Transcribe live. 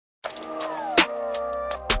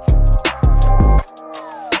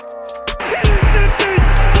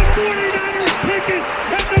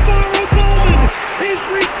his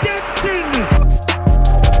redemption.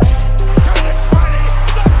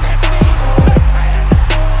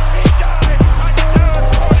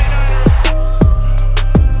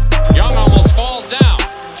 Young almost falls down,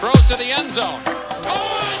 throws to the end zone.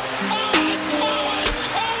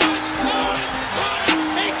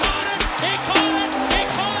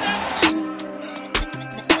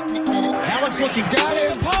 Looking down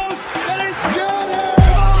in post, and it's good!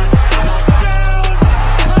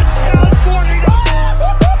 Touchdown, 49!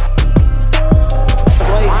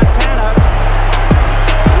 Montana,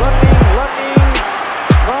 looking,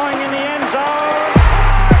 throwing in the end zone.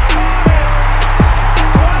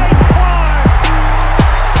 Right far.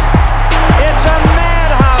 It's a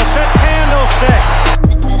madhouse at Candlestick.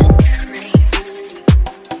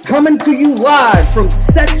 Coming to you live from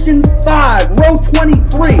Section 5, Row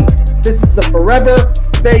 23. This is the Forever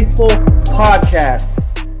Faithful Podcast.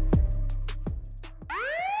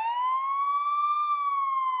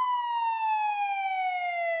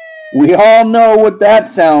 We all know what that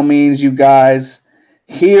sound means, you guys.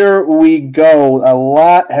 Here we go. A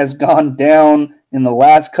lot has gone down in the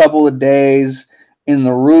last couple of days in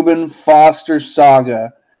the Reuben Foster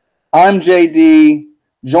saga. I'm JD,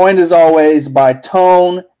 joined as always by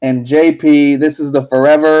Tone and JP. This is the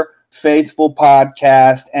Forever Faithful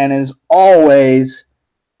Podcast, and as always,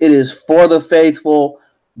 it is for the faithful,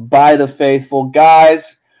 by the faithful.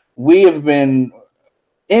 Guys, we have been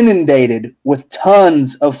inundated with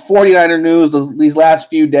tons of 49er news these last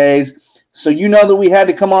few days, so you know that we had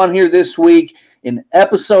to come on here this week in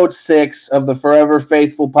episode 6 of the Forever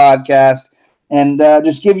Faithful Podcast and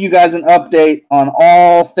just give you guys an update on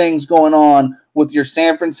all things going on with your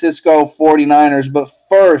San Francisco 49ers. But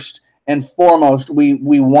first and foremost, we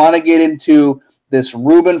want to get into this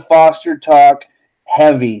Reuben Foster talk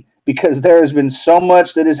heavy because there has been so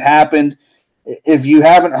much that has happened. If you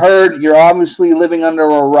haven't heard, you're obviously living under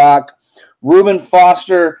a rock. Reuben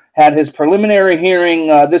Foster had his preliminary hearing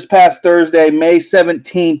this past Thursday, May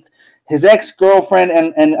 17th. His ex-girlfriend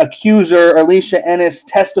and accuser, Alicia Ennis,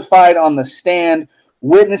 testified on the stand.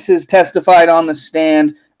 Witnesses testified on the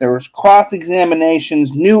stand. There was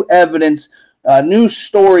cross-examinations, new evidence, new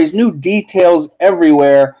stories, new details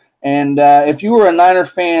everywhere. And if you were a Niner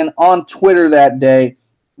fan on Twitter that day,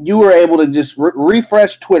 you were able to just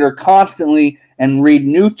refresh Twitter constantly and read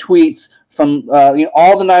new tweets from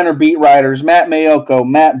all the Niner beat writers, Matt Mayoko,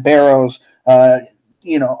 Matt Barrows,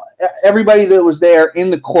 everybody that was there in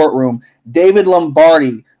the courtroom. David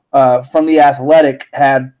Lombardi from The Athletic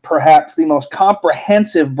had perhaps the most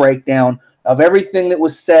comprehensive breakdown of everything that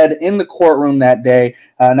was said in the courtroom that day.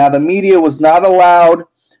 Now, the media was not allowed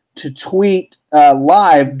to tweet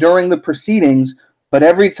live during the proceedings, but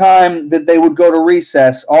every time that they would go to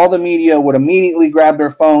recess, all the media would immediately grab their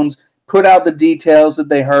phones, put out the details that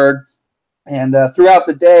they heard, and throughout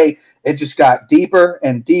the day, it just got deeper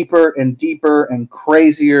and deeper and deeper and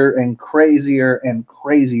crazier and crazier and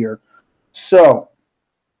crazier. So,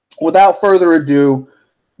 without further ado,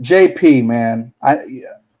 JP, man,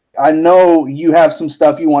 I know you have some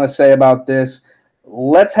stuff you want to say about this.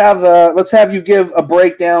 Let's have you give a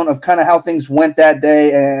breakdown of kind of how things went that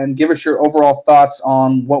day and give us your overall thoughts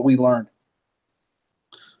on what we learned.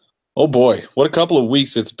 Oh boy, what a couple of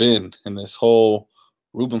weeks it's been in this whole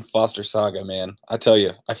Reuben Foster saga, man. I tell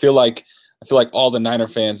you, I feel like all the Niner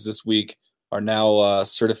fans this week are now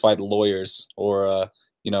certified lawyers or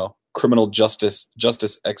criminal justice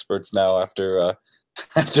experts now after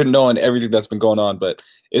knowing everything that's been going on. But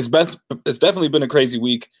it's definitely been a crazy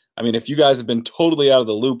week. I mean, if you guys have been totally out of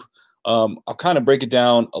the loop, I'll kind of break it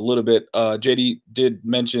down a little bit. JD did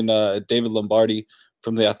mention David Lombardi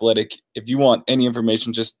from The Athletic. If you want any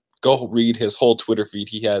information, just go read his whole Twitter feed.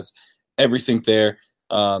 He has everything there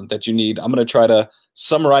that you need. I'm going to try to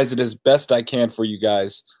summarize it as best I can for you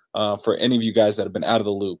guys, for any of you guys that have been out of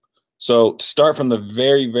the loop. So to start from the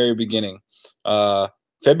very, very beginning,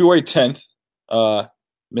 February 10th,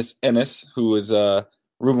 Miss Ennis, who is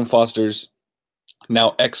Reuben Foster's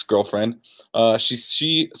now ex-girlfriend,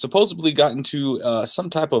 she supposedly got into some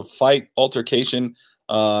type of fight altercation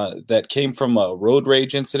that came from a road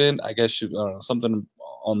rage incident. I guess something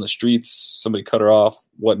on the streets, somebody cut her off,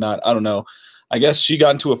 whatnot. I don't know. I guess she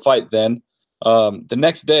got into a fight then. The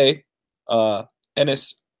next day,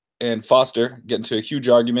 Ennis and Foster get into a huge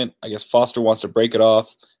argument. I guess Foster wants to break it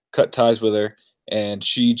off, cut ties with her, and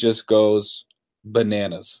she just goes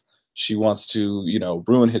bananas. She wants to,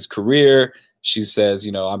 ruin his career. She says,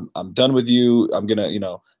 I'm done with you. I'm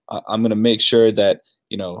gonna make sure that,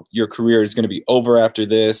 your career is gonna be over after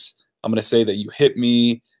this. I'm gonna say that you hit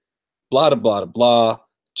me, blah, blah, blah, blah.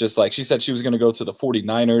 Just like she said she was gonna go to the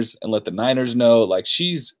 49ers and let the Niners know. Like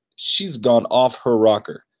she's she's gone off her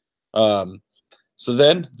rocker. So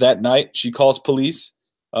then that night she calls police.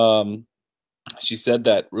 She said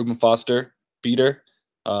that Reuben Foster beat her,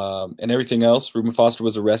 and everything else. Reuben Foster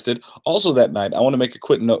was arrested. Also that night, I want to make a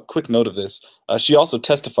quick note of this. She also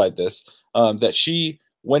testified this that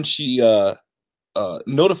when she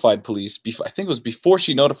notified police, I think it was before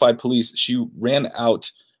she notified police, she ran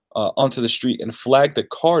out onto the street and flagged a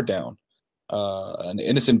car down, an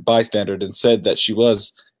innocent bystander, and said that she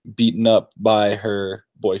was beaten up by her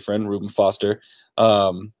boyfriend, Reuben Foster.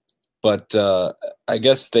 But I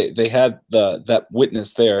guess they had that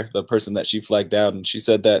witness there, the person that she flagged down, and she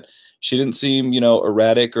said that she didn't seem,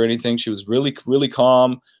 erratic or anything. She was really, really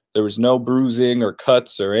calm. There was no bruising or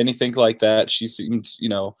cuts or anything like that. She seemed,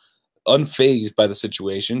 unfazed by the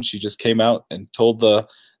situation. She just came out and told the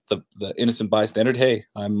innocent bystander, "Hey,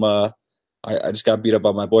 I just got beat up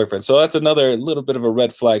by my boyfriend." So that's another little bit of a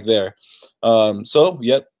red flag there. So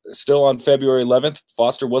yep, still on February 11th,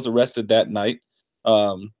 Foster was arrested that night.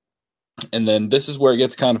 And then this is where it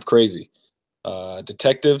gets kind of crazy.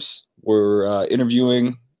 Detectives were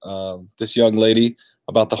interviewing this young lady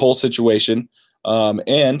about the whole situation,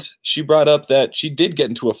 and she brought up that she did get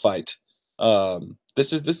into a fight.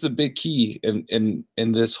 This is a big key in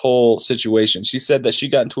this whole situation. She said that she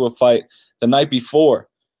got into a fight the night before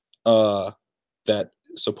that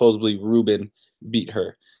supposedly Reuben beat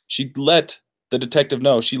her. She let the detective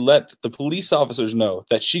know. She let the police officers know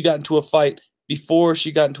that she got into a fight before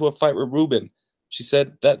she got into a fight with Reuben. She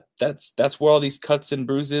said that's where all these cuts and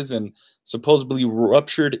bruises and supposedly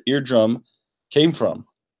ruptured eardrum came from.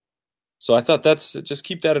 So I thought just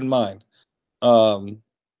keep that in mind.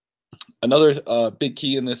 Another big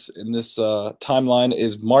key in this timeline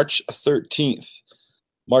is March 13th.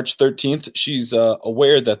 March 13th, she's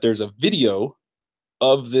aware that there's a video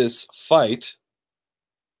of this fight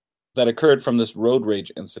that occurred from this road rage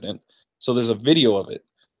incident. So there's a video of it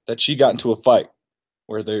that she got into a fight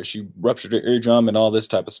where she ruptured her eardrum and all this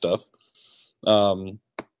type of stuff.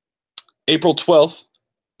 April 12th,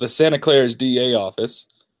 the Santa Clara's DA office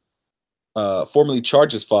formally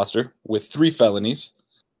charges Foster with 3 felonies.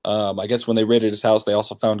 I guess when they raided his house, they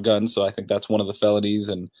also found guns, so I think that's one of the felonies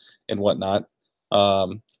and whatnot.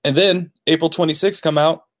 And then April 26th come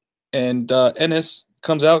out, and Ennis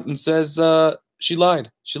comes out and says she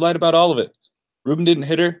lied. She lied about all of it. Reuben didn't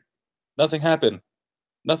hit her. Nothing happened.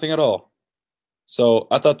 Nothing at all. So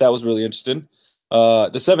I thought that was really interesting.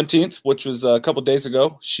 The 17th, which was a couple days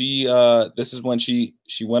ago, this is when she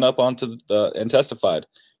went up onto and testified.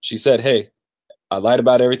 She said, "Hey, I lied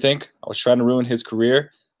about everything. I was trying to ruin his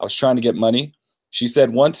career. I was trying to get money." She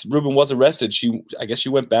said once Reuben was arrested, I guess she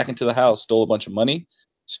went back into the house, stole a bunch of money,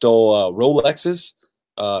 stole Rolexes,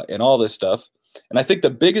 and all this stuff. And I think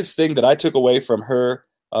the biggest thing that I took away from her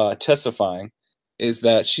testifying is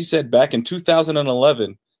that she said back in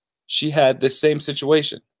 2011, she had this same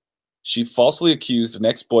situation. She falsely accused an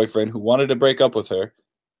ex-boyfriend who wanted to break up with her.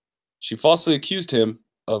 She falsely accused him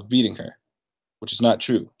of beating her, which is not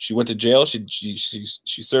true. She went to jail. She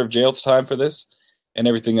served jail time for this and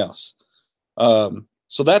everything else.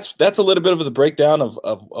 So that's a little bit of the breakdown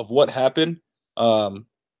of what happened.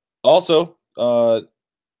 Also,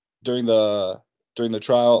 during the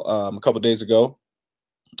trial a couple of days ago,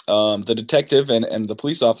 the detective and the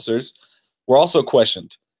police officers were also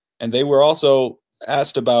questioned, and they were also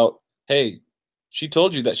asked about, "Hey, she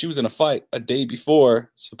told you that she was in a fight a day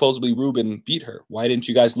before supposedly Reuben beat her. Why didn't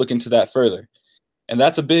you guys look into that further?" And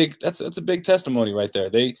that's a big testimony right there.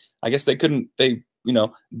 I guess they couldn't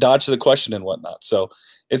dodge the question and whatnot. So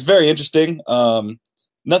it's very interesting.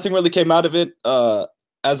 Nothing really came out of it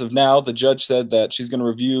as of now. The judge said that she's going to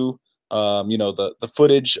review the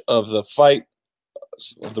footage of the fight,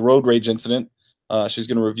 of the road rage incident. She's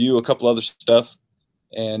going to review a couple other stuff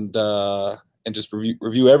and just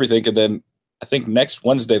review everything. And then I think next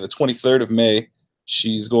Wednesday, the 23rd of May,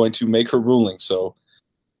 she's going to make her ruling. So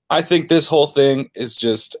I think this whole thing is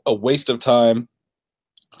just a waste of time.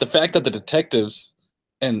 The fact that the detectives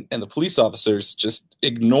and the police officers just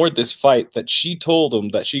ignored this fight that she told them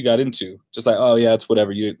that she got into, just like, "Oh yeah, it's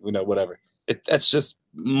whatever, whatever." That's just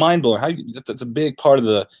mind blowing. That's a big part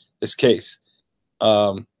of this case.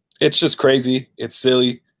 It's just crazy. It's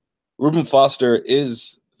silly. Reuben Foster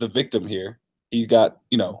is the victim here. He's got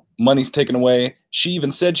money's taken away. She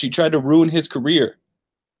even said she tried to ruin his career.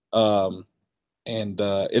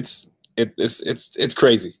 It's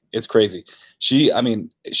crazy. It's crazy.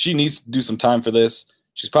 She needs to do some time for this.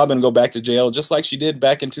 She's probably gonna go back to jail, just like she did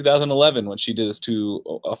back in 2011 when she did this to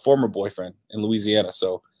a former boyfriend in Louisiana.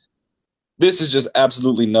 So this is just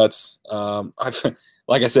absolutely nuts.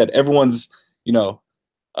 Like I said, everyone's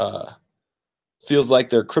feels like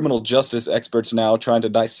they're criminal justice experts now, trying to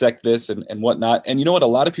dissect this and whatnot. And you know what? A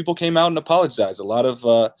lot of people came out and apologized. A lot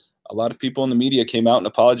of people in the media came out and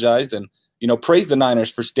apologized and, you know, praised the Niners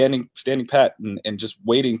for standing pat and just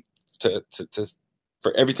waiting to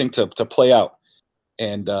for everything to play out.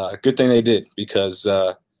 And good thing they did, because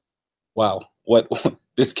wow, what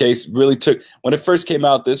this case really took when it first came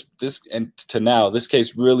out, this and to now, this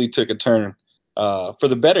case really took a turn for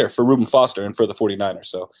the better for Reuben Foster and for the 49ers.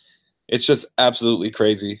 So it's just absolutely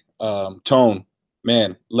crazy. Tone,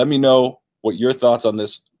 man, let me know what your thoughts on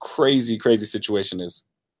this crazy situation is.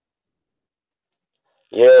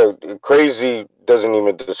 Yeah, crazy doesn't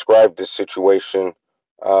even describe this situation.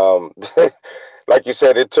 Like you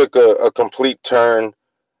said, it took a complete turn.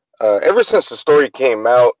 Ever since the story came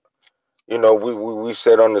out, you know, we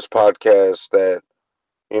said on this podcast that,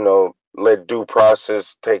 you know, let due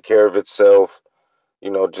process take care of itself. You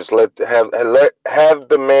know, just have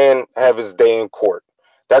the man have his day in court.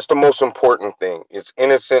 That's the most important thing. It's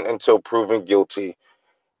innocent until proven guilty,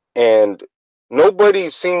 and nobody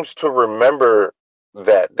seems to remember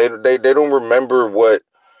that. They don't remember what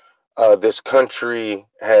this country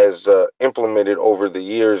has implemented over the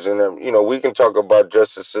years. And you know, we can talk about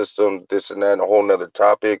justice system, this and that, and a whole nother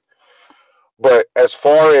topic. But as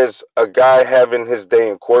far as a guy having his day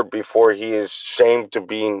in court before he is shamed to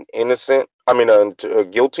being innocent, I mean,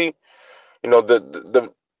 guilty, you know,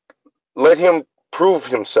 the let him prove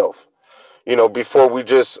himself, you know, before we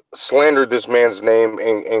just slander this man's name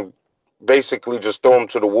and basically just throw him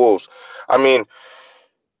to the wolves. I mean,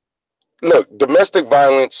 look, domestic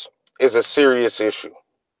violence is a serious issue,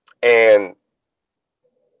 and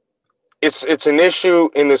it's an issue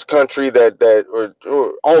in this country or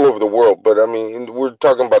all over the world. But I mean, we're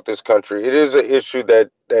talking about this country. It is an issue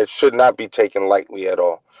that should not be taken lightly at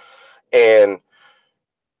all. And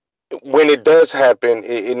when it does happen,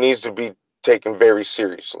 it needs to be taken very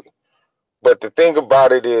seriously. But the thing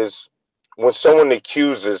about it is, when someone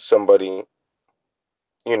accuses somebody,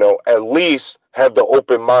 you know, at least have the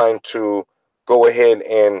open mind to go ahead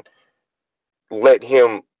and let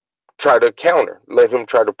him try to counter, let him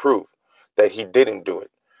try to prove that he didn't do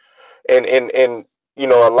it. And you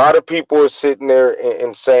know, a lot of people are sitting there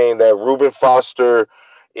and saying that Reuben Foster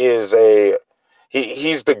is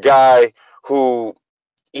he's the guy who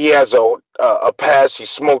he has a past. He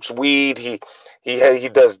smokes weed. He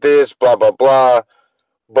does this, blah blah blah.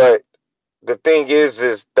 But the thing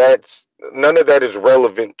is that's none of that is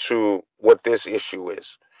relevant to what this issue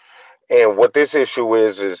is. And what this issue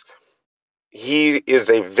is he is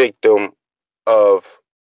a victim of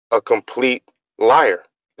a complete liar,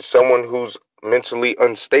 someone who's mentally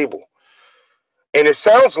unstable. And it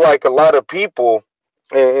sounds like a lot of people,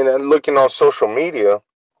 and looking on social media,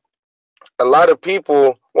 a lot of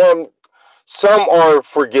people, well, some are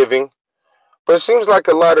forgiving, but it seems like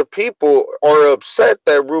a lot of people are upset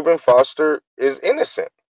that Reuben Foster is innocent.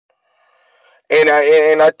 And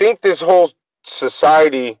I think this whole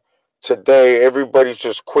society today, everybody's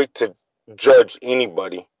just quick to judge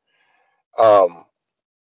anybody. Um,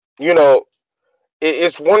 you know,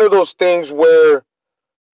 it's one of those things where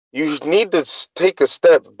you need to take a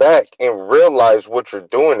step back and realize what you're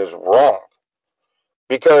doing is wrong,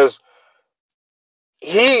 because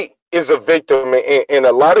he is a victim, and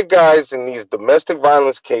a lot of guys in these domestic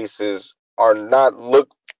violence cases are not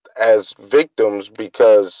looked as victims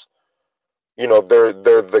because, you know,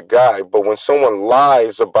 they're the guy. But when someone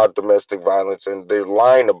lies about domestic violence and they're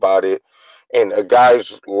lying about it, and a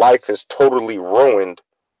guy's life is totally ruined,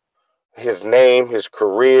 his name, his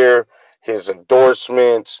career, his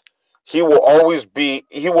endorsements, he will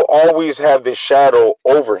always have this shadow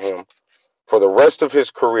over him for the rest of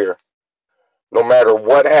his career. No matter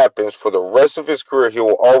what happens, for the rest of his career, he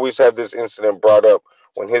will always have this incident brought up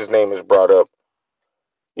when his name is brought up.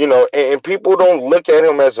 You know, and people don't look at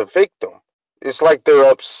him as a victim. It's like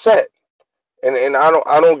they're upset. And I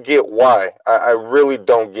don't get why. I really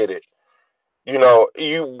don't get it. You know,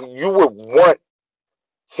 you would want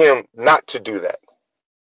him not to do that.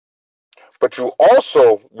 But you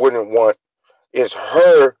also wouldn't want is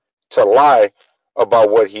her to lie about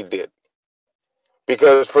what he did.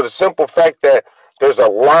 Because for the simple fact that there's a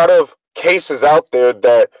lot of cases out there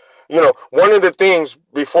that, you know, one of the things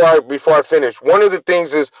before I finish, one of the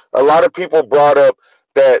things is a lot of people brought up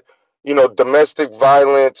that, you know, domestic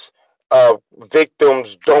violence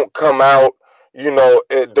victims don't come out, you know,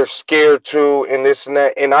 they're scared to, and this and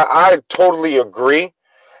that. And I totally agree.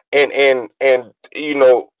 And you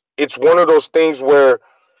know, it's one of those things where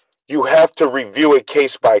you have to review it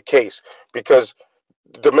case by case, because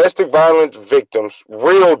domestic violence victims,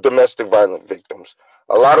 real domestic violence victims,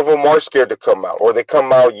 A lot of them are scared to come out, or they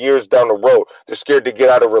come out years down the road. They're scared to get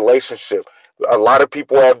out of a relationship. A lot of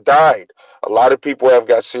people have died. A lot of people have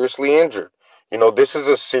got seriously injured. This is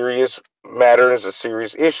a serious matter, is a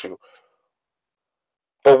serious issue.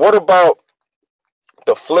 But what about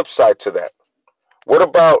the flip side to that? What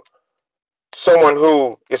about someone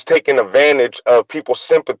who is taking advantage of people's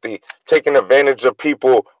sympathy, taking advantage of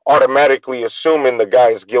people automatically assuming the guy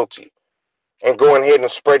is guilty and going ahead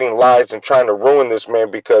and spreading lies and trying to ruin this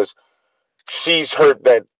man because she's hurt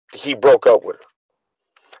that he broke up with her?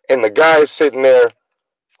 And the guy is sitting there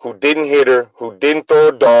who didn't hit her, who didn't throw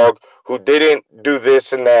a dog, who didn't do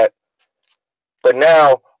this and that. But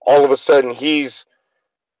now, all of a sudden, he's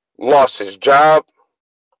lost his job,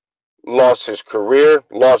 lost his career,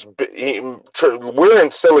 we're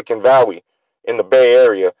in Silicon Valley in the Bay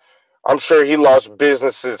Area. I'm sure he lost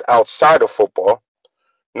businesses outside of football.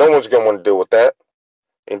 No one's going to want to deal with that.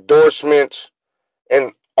 Endorsements,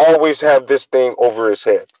 and always have this thing over his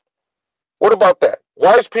head. What about that?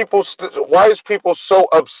 Why is people so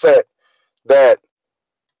upset that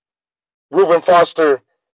Reuben Foster,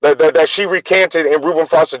 that she recanted and Reuben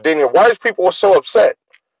Foster didn't? Why is people so upset?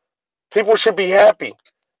 People should be happy.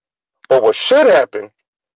 But what should happen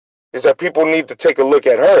is that people need to take a look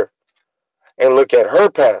at her and look at her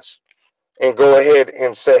past and go ahead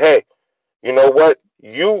and say, hey, you know what?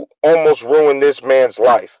 You almost ruined this man's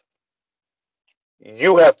life.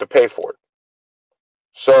 You have to pay for it.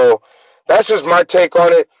 So that's just my take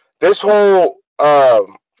on it. This whole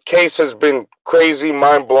case has been crazy,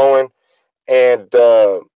 mind-blowing. And,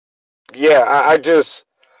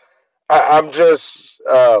 I'm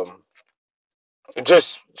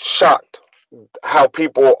just shocked how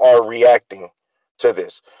people are reacting to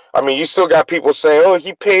this. I mean, you still got people saying, oh,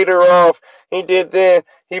 he paid her off. He did that.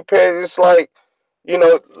 He paid. It's like,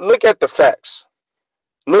 look at the facts.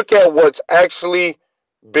 Look at what's actually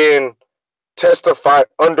been testified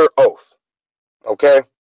under oath. Okay?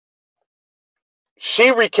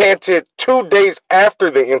 She recanted 2 days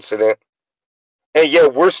after the incident, and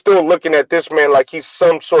yet we're still looking at this man like he's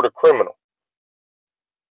some sort of criminal.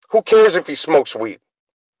 Who cares if he smokes weed?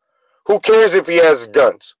 Who cares if he has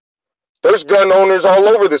guns? There's gun owners all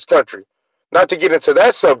over this country. Not to get into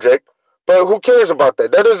that subject, but who cares about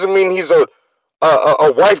that? That doesn't mean he's a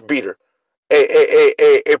wife beater,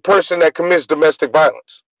 a person that commits domestic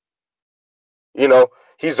violence.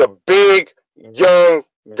 He's a big, young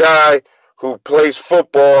guy who plays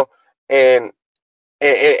football and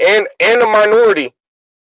a minority,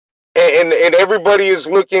 and everybody is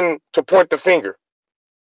looking to point the finger.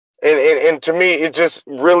 And to me, it just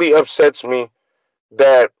really upsets me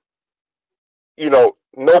that,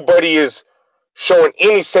 nobody is showing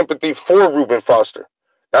any sympathy for Reuben Foster.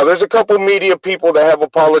 Now, there's a couple media people that have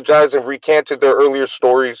apologized and recanted their earlier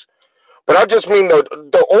stories. But I just mean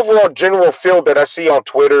the overall general feel that I see on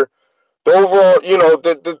Twitter, the overall,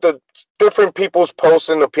 the different people's posts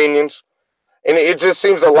and opinions. And it just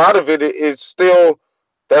seems a lot of it is still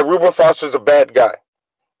that Reuben Foster's a bad guy.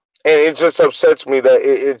 And it just upsets me that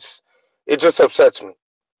it just upsets me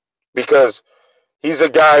because he's a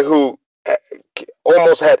guy who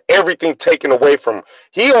almost had everything taken away from him.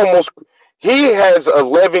 He has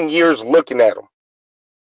 11 years looking at him.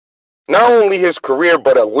 Not only his career,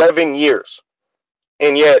 but 11 years.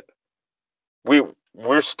 And yet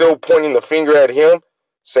we're still pointing the finger at him,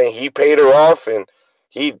 saying he paid her off and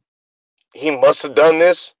he must have done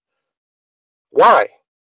this. Why?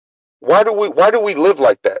 Why do we live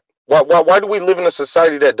like that? Why do we live in a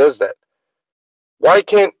society that does that? Why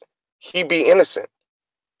can't he be innocent?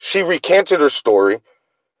 She recanted her story.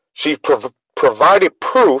 She provided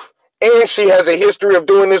proof, and she has a history of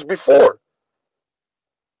doing this before.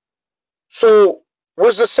 So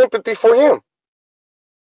where's the sympathy for him?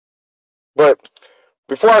 But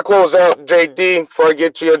before I close out, JD, before I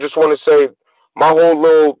get to you, I just want to say my whole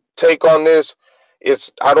little take on this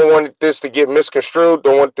is I don't want this to get misconstrued.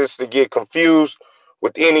 Don't want this to get confused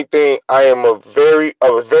with anything. I am a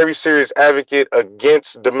very serious advocate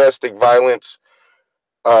against domestic violence.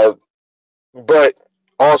 But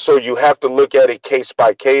also you have to look at it case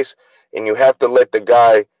by case, and you have to let the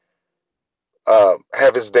guy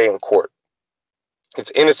have his day in court.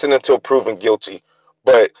 It's innocent until proven guilty.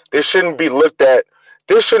 But this shouldn't be looked at.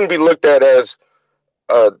 This shouldn't be looked at as,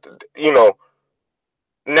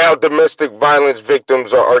 now domestic violence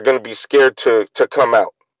victims are going to be scared to come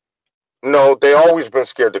out. No, they always been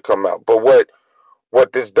scared to come out. But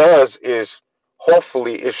what this does is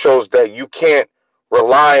hopefully it shows that you can't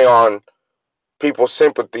rely on people's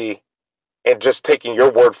sympathy and just taking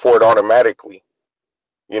your word for it automatically.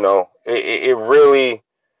 It really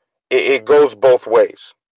goes both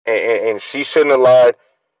ways. and she shouldn't have lied.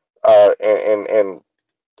 And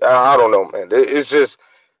I don't know, man.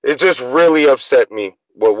 It just really upset me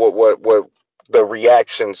what the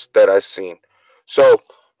reactions that I've seen. So,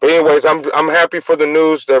 but anyways, I'm happy for the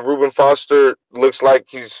news that Reuben Foster looks like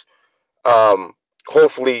he's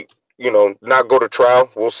hopefully not go to trial.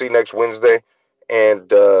 We'll see next Wednesday,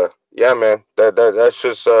 and yeah, man, that's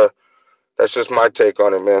just my take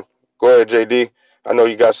on it, man. Go ahead, JD. I know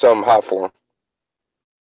you got something hot for him.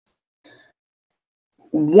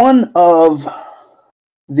 One of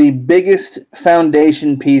the biggest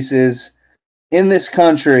foundation pieces in this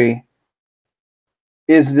country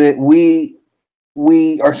is that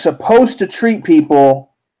we are supposed to treat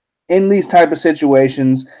people in these type of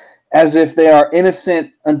situations as if they are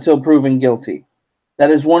innocent until proven guilty. That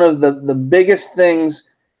is one of the biggest things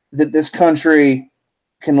that this country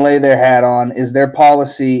can lay their hat on, is their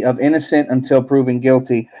policy of innocent until proven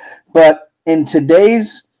guilty. But in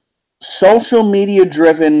today's social media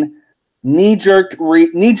driven knee-jerk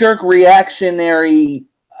reactionary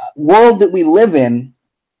world that we live in,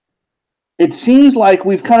 it seems like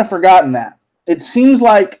we've kind of forgotten that. It seems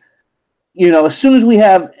like, as soon as we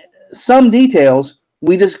have some details,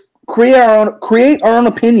 we just create our own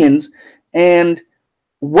opinions, and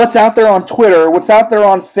what's out there on Twitter, what's out there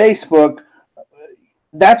on Facebook,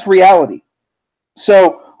 that's reality.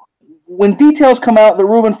 So when details come out that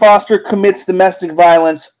Reuben Foster commits domestic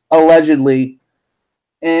violence, allegedly,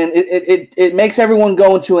 and it makes everyone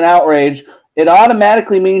go into an outrage, it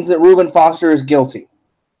automatically means that Reuben Foster is guilty.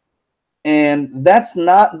 And that's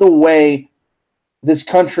not the way this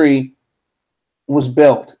country was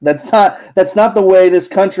built. That's not the way this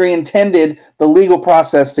country intended the legal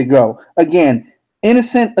process to go. Again,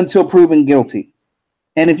 innocent until proven guilty.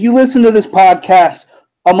 And if you listen to this podcast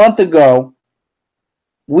a month ago,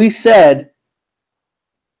 we said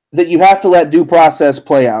that you have to let due process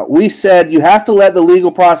play out. We said you have to let the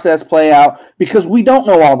legal process play out because we don't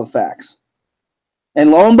know all the facts.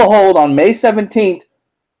 And lo and behold, on May 17th,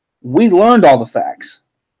 we learned all the facts.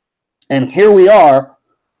 And here we are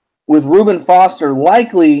with Reuben Foster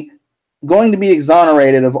likely going to be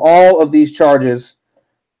exonerated of all of these charges.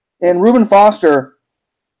 And Reuben Foster,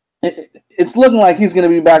 it's looking like he's going to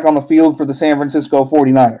be back on the field for the San Francisco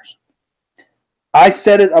 49ers. I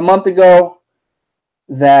said it a month ago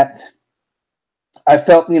that I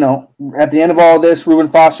felt, at the end of all of this, Reuben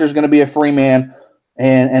Foster is going to be a free man,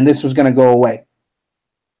 and this was going to go away.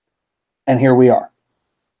 And here we are.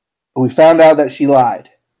 We found out that she lied.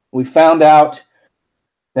 We found out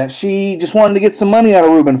that she just wanted to get some money out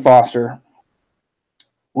of Reuben Foster.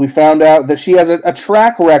 We found out that she has a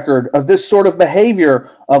track record of this sort of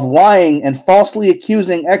behavior of lying and falsely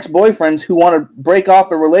accusing ex-boyfriends who want to break off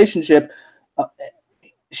the relationship.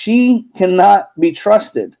 She cannot be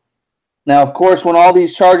trusted. Now, of course, when all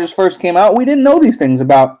these charges first came out, we didn't know these things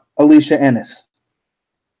about Alicia Ennis.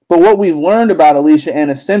 But what we've learned about Alicia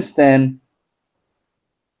Ennis since then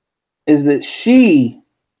is that she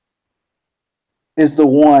is the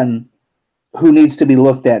one who needs to be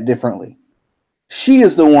looked at differently. She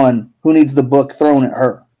is the one who needs the book thrown at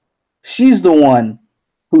her. She's the one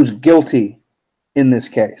who's guilty in this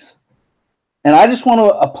case. And I just want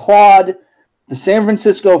to applaud the San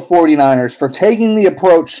Francisco 49ers for taking the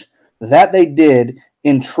approach that they did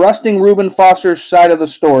in trusting Reuben Foster's side of the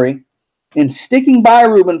story, in sticking by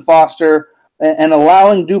Reuben Foster and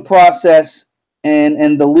allowing due process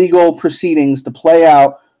and the legal proceedings to play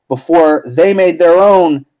out before they made their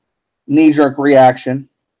own knee-jerk reaction.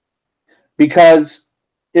 Because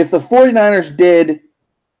if the 49ers did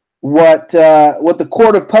what the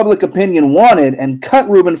court of public opinion wanted and cut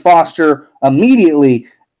Reuben Foster immediately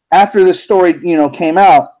after this story came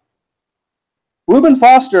out, Reuben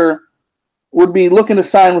Foster would be looking to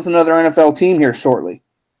sign with another NFL team here shortly.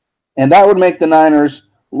 And that would make the Niners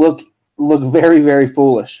look very, very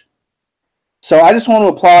foolish. So I just want to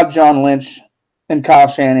applaud John Lynch and Kyle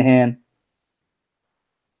Shanahan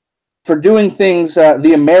for doing things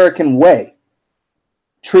the American way,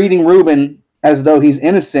 treating Reuben as though he's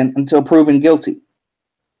innocent until proven guilty,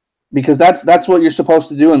 because that's what you're supposed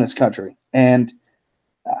to do in this country. And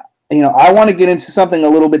I want to get into something a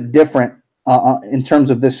little bit different in terms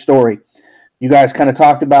of this story. You guys kind of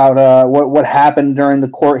talked about what happened during the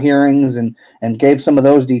court hearings and gave some of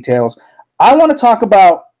those details. I want to talk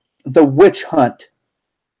about the witch hunt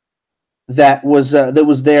that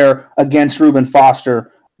was there against Reuben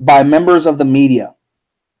Foster by members of the media.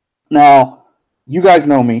 Now, you guys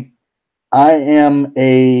know me. I am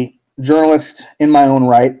a journalist in my own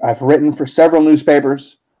right. I've written for several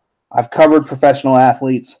newspapers. I've covered professional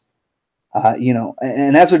athletes.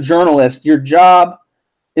 And as a journalist, your job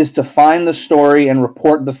is to find the story and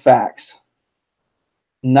report the facts,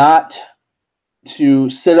 not to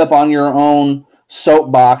sit up on your own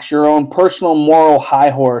soapbox, your own personal moral high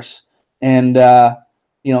horse, and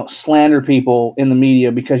slander people in the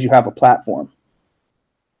media because you have a platform.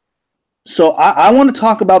 So I want to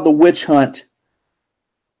talk about the witch hunt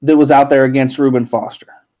that was out there against Reuben Foster.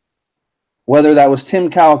 Whether that was Tim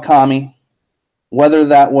Kawakami, whether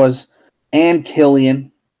that was Ann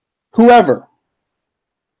Killian, whoever.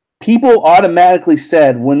 People automatically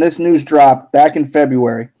said when this news dropped back in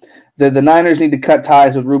February that the Niners need to cut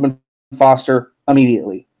ties with Reuben Foster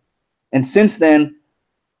immediately. And since then,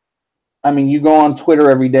 I mean, you go on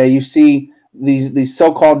Twitter every day, you see these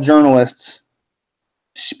so-called journalists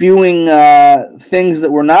spewing things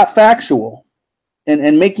that were not factual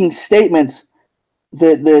and making statements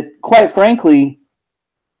that quite frankly,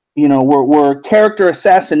 were character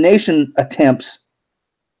assassination attempts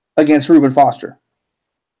against Reuben Foster.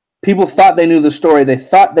 People thought they knew the story. They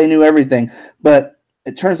thought they knew everything, but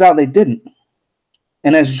it turns out they didn't.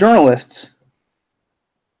 And as journalists,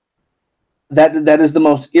 that is the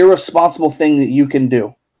most irresponsible thing that you can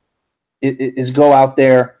do, is go out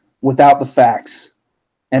there without the facts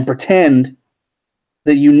and pretend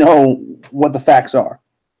that you know what the facts are.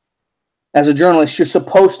 As a journalist, you're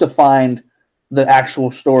supposed to find the actual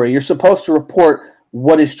story. You're supposed to report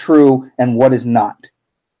what is true and what is not.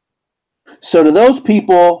 So to those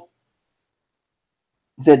people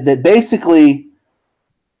that basically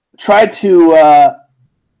tried to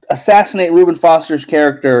assassinate Reuben Foster's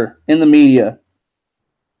character in the media,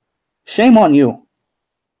 shame on you.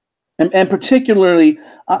 And particularly,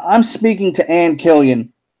 I'm speaking to Ann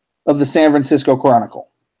Killian of the San Francisco Chronicle.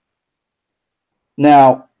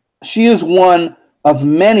 Now, she is one of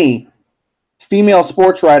many female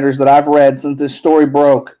sports writers that I've read since this story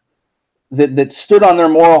broke that stood on their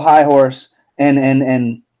moral high horse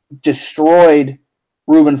and destroyed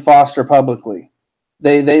Reuben Foster publicly.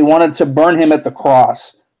 They wanted to burn him at the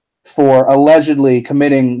cross for allegedly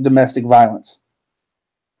committing domestic violence.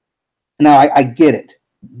 Now, I get it.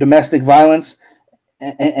 Domestic violence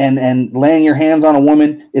and laying your hands on a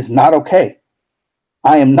woman is not okay.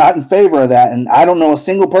 I am not in favor of that, and I don't know a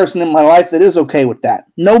single person in my life that is okay with that.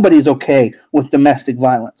 Nobody's okay with domestic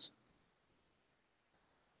violence.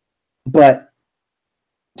 But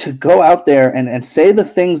to go out there and say the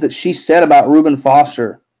things that she said about Reuben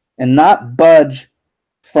Foster and not budge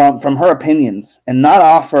from her opinions and not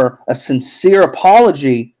offer a sincere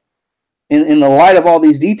apology in the light of all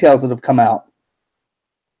these details that have come out,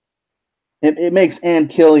 it makes Ann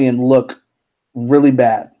Killian look really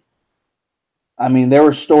bad. I mean, there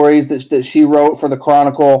were stories that she wrote for the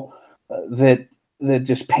Chronicle that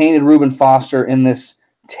just painted Reuben Foster in this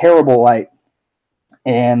terrible light.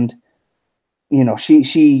 And,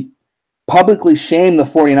 she publicly shamed the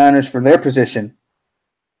 49ers for their position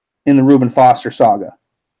in the Reuben Foster saga.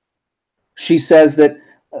 She says that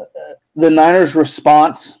the Niners'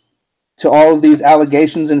 response to all of these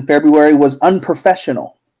allegations in February was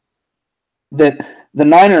unprofessional. That the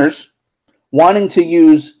Niners, wanting to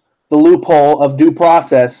use the loophole of due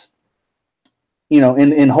process,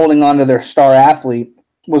 in holding on to their star athlete,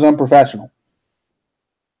 was unprofessional.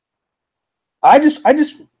 I just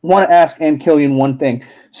want to ask Ann Killian one thing.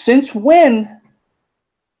 Since when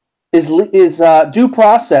is due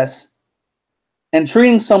process and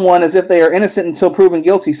treating someone as if they are innocent until proven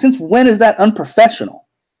guilty, since when is that unprofessional?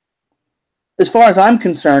 As far as I'm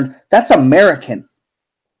concerned, that's American.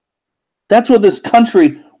 That's what this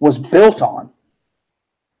country was built on.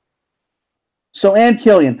 So Ann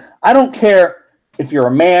Killian, I don't care if you're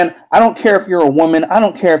a man, I don't care if you're a woman, I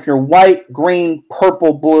don't care if you're white, green,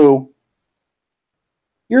 purple, blue.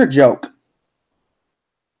 You're a joke.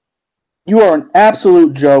 You are an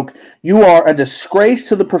absolute joke. You are a disgrace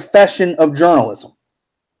to the profession of journalism.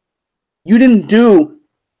 You didn't do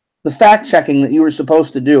the fact-checking that you were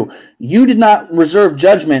supposed to do. You did not reserve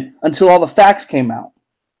judgment until all the facts came out.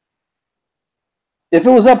 If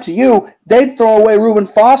it was up to you, they'd throw away Reuben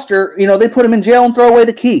Foster. They'd put him in jail and throw away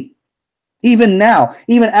the key. Even now,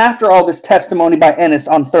 even after all this testimony by Ennis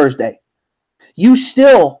on Thursday, you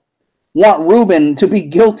still want Reuben to be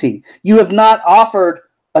guilty. You have not offered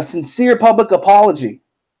a sincere public apology.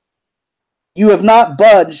 You have not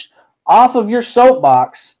budged off of your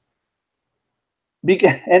soapbox.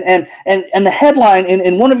 And the headline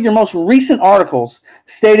in one of your most recent articles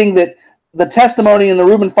stating that the testimony in the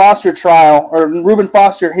Reuben Foster trial or Reuben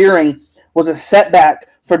Foster hearing was a setback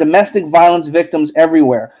for domestic violence victims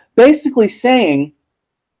everywhere. Basically saying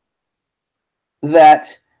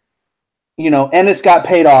that, Ennis got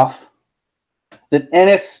paid off, that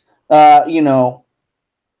Ennis,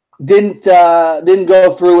 didn't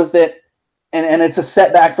go through with it, and it's a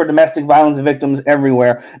setback for domestic violence victims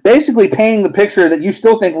everywhere. Basically, painting the picture that you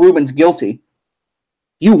still think Reuben's guilty.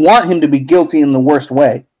 You want him to be guilty in the worst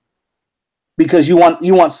way, because you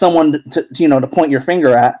want someone to point your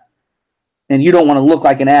finger at, and you don't want to look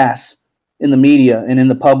like an ass in the media and in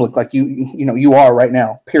the public like you are right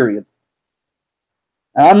now. Period.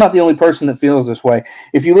 And I'm not the only person that feels this way.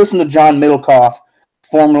 If you listen to John Middlecoff,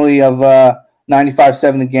 formerly of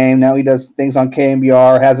 95.7 The Game, now he does things on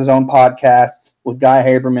KMBR, has his own podcasts with Guy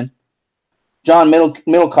Haberman. John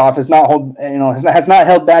Middlecoff has not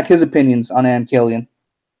held back his opinions on Ann Killian.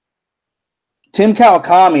 Tim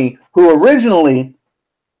Kawakami, who originally,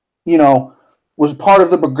 was part of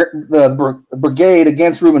the brigade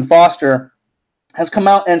against Reuben Foster, has come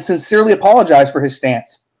out and sincerely apologized for his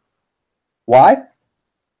stance. Why?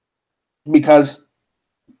 Because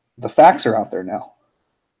the facts are out there now,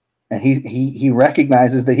 and he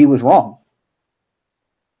recognizes that he was wrong,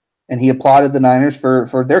 and he applauded the Niners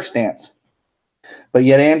for their stance. But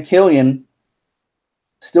yet Ann Killian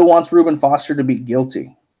still wants Reuben Foster to be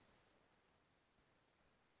guilty.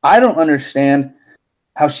 I don't understand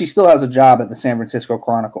how she still has a job at the San Francisco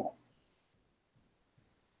Chronicle.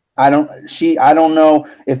 I don't know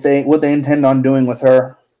what they intend on doing with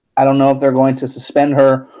her. I don't know if they're going to suspend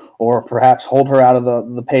her or perhaps hold her out of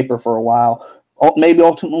the paper for a while, maybe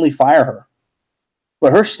ultimately fire her.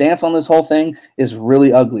 But her stance on this whole thing is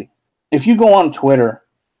really ugly. If you go on Twitter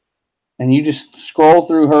and you just scroll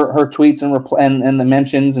through her tweets and the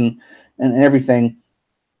mentions and everything,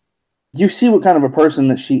 you see what kind of a person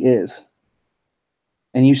that she is.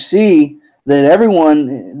 And you see that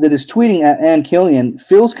everyone that is tweeting at Ann Killian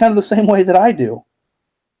feels kind of the same way that I do.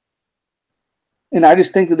 And I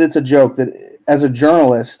just think that it's a joke that as a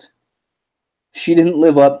journalist, she didn't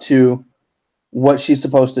live up to what she's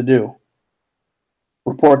supposed to do.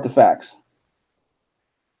 Report the facts.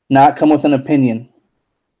 Not come with an opinion.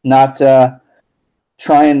 Not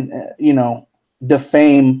try and,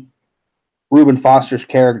 defame Reuben Foster's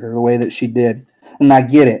character the way that she did. And I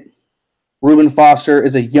get it. Reuben Foster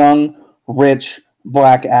is a young, rich,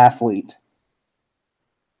 black athlete.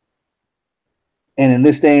 And in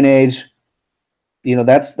this day and age,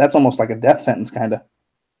 that's almost like a death sentence, kind of.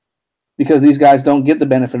 Because these guys don't get the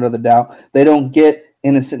benefit of the doubt. They don't get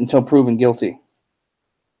innocent until proven guilty.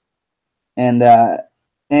 And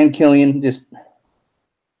Ann Killian,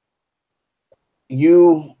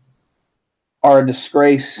 you are a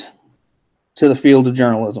disgrace to the field of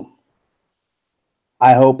journalism.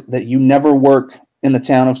 I hope that you never work in the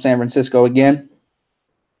town of San Francisco again.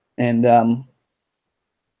 And I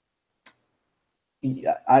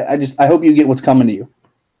hope you get what's coming to you.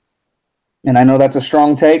 And I know that's a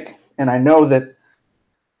strong take, and I know that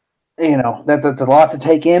that's a lot to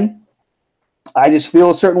take in. I just feel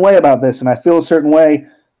a certain way about this, and I feel a certain way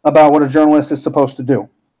about what a journalist is supposed to do.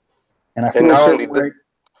 And I feel a certain way.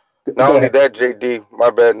 Not only that, JD, my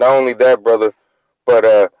bad. Not only that, brother,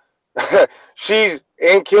 but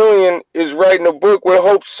Ann Killian is writing a book with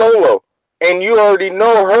Hope Solo, and you already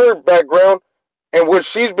know her background and what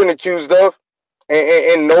she's been accused of,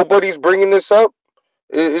 and nobody's bringing this up.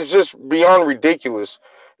 It's just beyond ridiculous.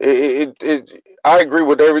 I agree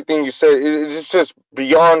with everything you said. It's just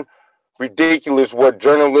beyond ridiculous what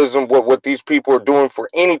journalism, what these people are doing for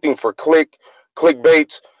anything, for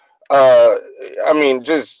clickbaits.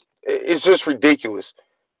 It's just ridiculous.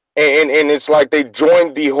 And it's like they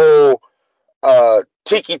joined the whole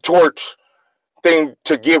tiki torch thing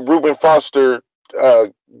to get Reuben Foster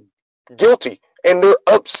guilty, and they're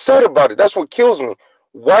upset about it. That's what kills me.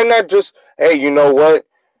 Why not just, hey, you know what?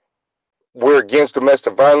 We're against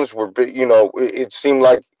domestic violence. It seemed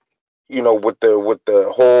like, with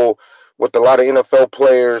a lot of NFL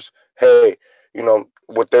players, hey,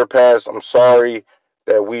 with their past, I'm sorry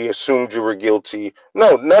that we assumed you were guilty.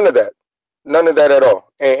 No, none of that. None of that at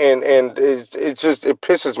all. And it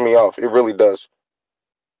pisses me off. It really does.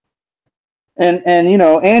 And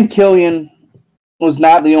Ann Killian was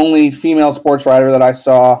not the only female sports writer that I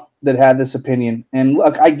saw that had this opinion. And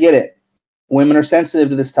look, I get it. Women are sensitive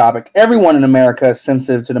to this topic. Everyone in America is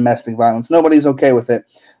sensitive to domestic violence. Nobody's okay with it.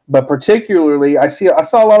 But particularly, I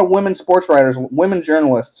saw a lot of women sports writers, women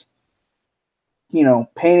journalists,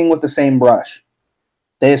 painting with the same brush.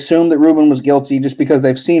 They assume that Reuben was guilty just because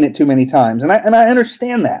they've seen it too many times. And I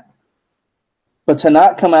understand that. But to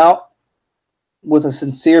not come out with a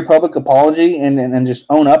sincere public apology and just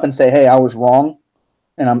own up and say, hey, I was wrong,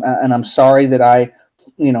 and I'm sorry that I,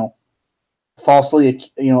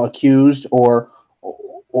 falsely, accused or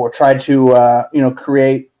tried to,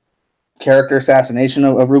 create character assassination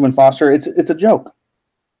of Reuben Foster, it's a joke.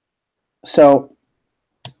 So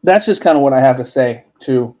that's just kind of what I have to say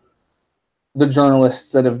to the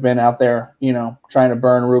journalists that have been out there, trying to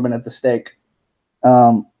burn Reuben at the stake.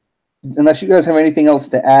 Unless you guys have anything else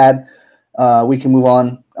to add, we can move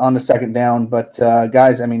on to second down. But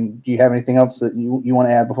guys, I mean, do you have anything else that you want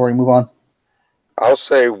to add before we move on? I'll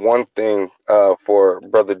say one thing for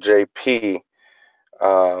Brother JP.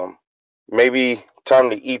 Maybe time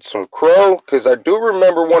to eat some crow, because I do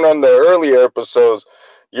remember one on the earlier episodes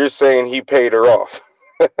you're saying he paid her off.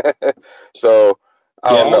 So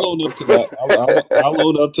I don't know. I'll own up to that. I'll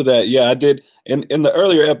own up to that. Yeah, I did in the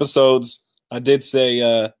earlier episodes. I did say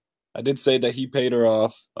that he paid her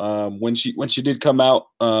off. When she did come out,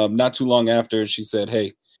 not too long after, she said,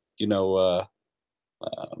 "Hey,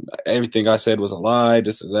 everything I said was a lie,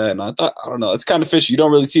 this and that." And I thought, I don't know, it's kind of fishy. You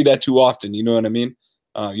don't really see that too often. You know what I mean?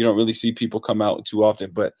 You don't really see people come out too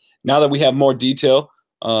often. But now that we have more detail,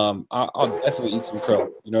 I'll definitely eat some crow.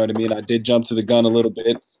 You know what I mean? I did jump to the gun a little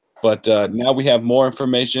bit, but now we have more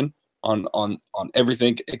information on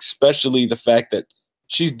everything, especially the fact that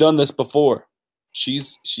she's done this before.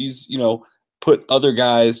 She's put other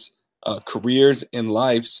guys' careers and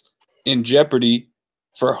lives in jeopardy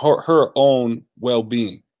for her own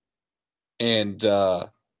well-being, and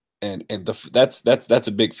that's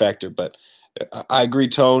a big factor. But I agree,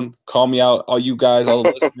 Tone. Call me out, all you guys, all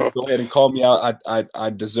the listeners. Go ahead and call me out. I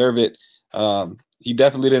deserve it. He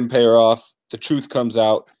definitely didn't pay her off. The truth comes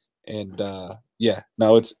out, and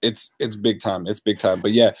it's big time. It's big time.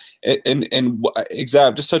 But yeah, and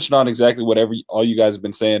exactly, just touching on exactly whatever all you guys have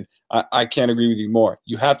been saying. I can't agree with you more.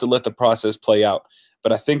 You have to let the process play out.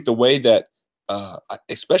 But I think the way that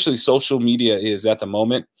especially social media is at the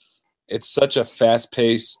moment, it's such a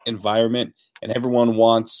fast-paced environment, and everyone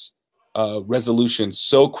wants resolution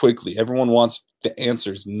so quickly. Everyone wants the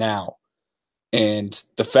answers now. And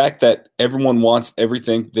the fact that everyone wants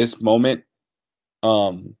everything this moment,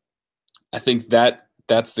 I think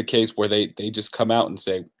that's the case where they just come out and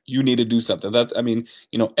say, you need to do something.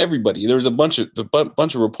 Everybody, there's a bunch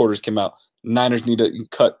of reporters came out. Niners need to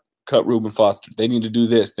cut Reuben Foster. They need to do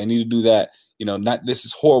this. They need to do that. This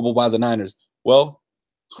is horrible by the Niners. Well,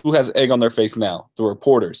 who has egg on their face now? The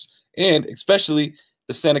reporters, and especially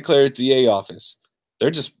the Santa Clara DA office. They're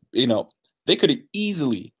just, they could have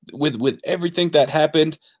easily, with everything that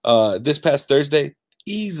happened this past Thursday,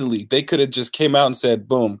 easily they could have just came out and said,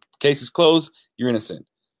 boom, case is closed, you're innocent.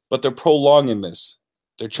 But they're prolonging this.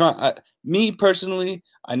 They're trying. Me personally,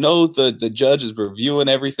 I know the judge is reviewing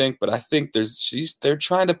everything, but I think they're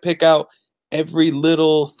trying to pick out every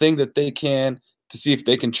little thing that they can to see if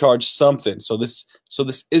they can charge something. So this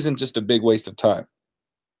isn't just a big waste of time.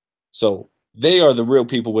 So they are the real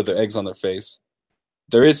people with their eggs on their face.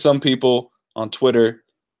 There is some people on Twitter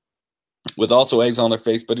with also eggs on their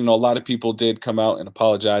face, but a lot of people did come out and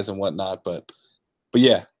apologize and whatnot. But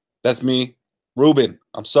yeah, that's me. Reuben,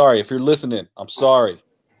 I'm sorry. If you're listening, I'm sorry.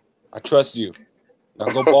 I trust you. Now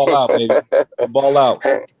go ball out, baby. Go ball out.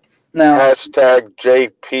 Now, hashtag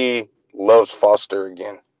JP loves Foster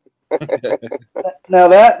again. Now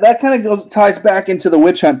that kind of ties back into the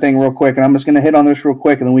witch hunt thing real quick, and I'm just going to hit on this real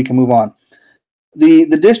quick, and then we can move on. The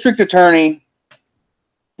district attorney,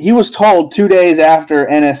 he was told 2 days after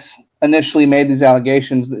Ennis initially made these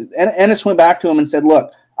allegations, Ennis went back to him and said,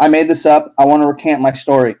 look, I made this up. I want to recant my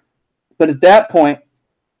story. But at that point,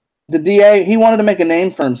 the DA, he wanted to make a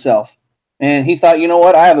name for himself. And he thought, you know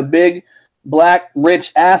what, I have a big, black,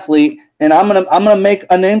 rich athlete, and I'm gonna make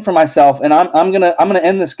a name for myself, and I'm gonna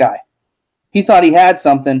end this guy. He thought he had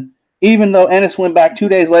something, even though Ennis went back 2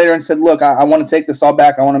 days later and said, look, I want to take this all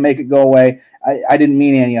back. I want to make it go away. I didn't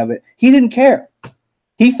mean any of it. He didn't care.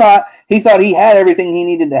 He thought he had everything he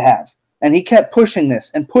needed to have. And he kept pushing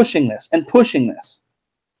this and pushing this and pushing this.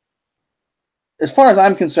 As far as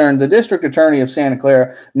I'm concerned, the district attorney of Santa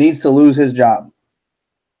Clara needs to lose his job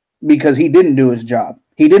because he didn't do his job.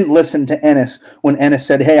 He didn't listen to Ennis when Ennis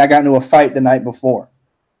said, hey, I got into a fight the night before.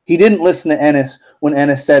 He didn't listen to Ennis when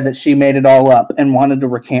Ennis said that she made it all up and wanted to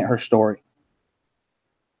recant her story.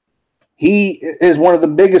 He is one of the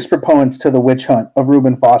biggest proponents to the witch hunt of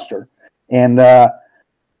Reuben Foster. And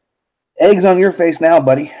eggs on your face now,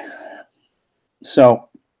 buddy. So,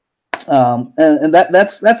 and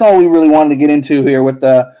that's all we really wanted to get into here with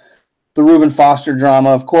the Reuben Foster drama.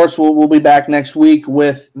 Of course, we'll be back next week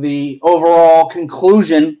with the overall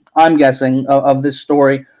conclusion, I'm guessing, of this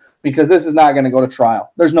story, because this is not going to go to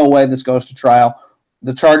trial. There's no way this goes to trial.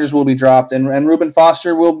 The charges will be dropped, and Reuben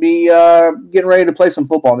Foster will be getting ready to play some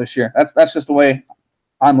football this year. That's just the way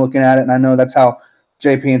I'm looking at it, and I know that's how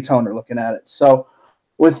JP and Tone are looking at it. So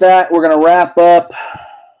with that, we're going to wrap up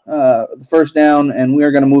the first down, and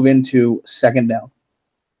we're going to move into second down.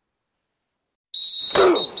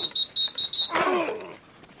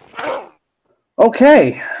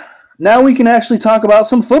 Okay, now we can actually talk about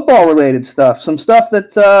some football-related stuff, some stuff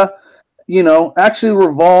that, actually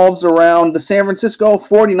revolves around the San Francisco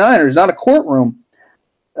 49ers, not a courtroom.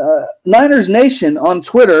 Niners Nation on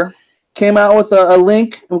Twitter came out with a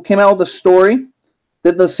link, came out with a story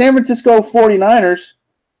that the San Francisco 49ers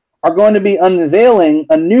are going to be unveiling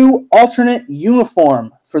a new alternate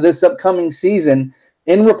uniform for this upcoming season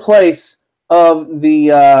in replace of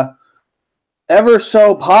the ever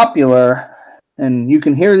so popular, and you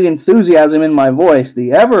can hear the enthusiasm in my voice,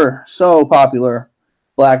 the ever so popular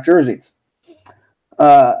black jerseys.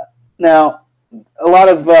 Now, a lot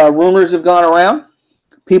of rumors have gone around.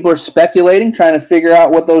 People are speculating, trying to figure out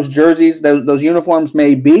what those jerseys, those uniforms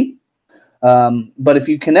may be. But if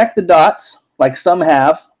you connect the dots, like some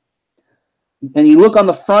have, and you look on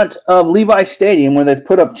the front of Levi Stadium where they've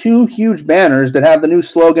put up two huge banners that have the new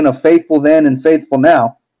slogan of Faithful Then and Faithful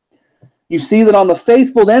Now, you see that on the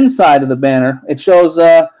Faithful Then side of the banner, it shows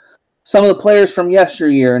some of the players from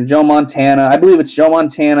yesteryear, and Joe Montana. I believe it's Joe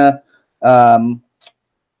Montana,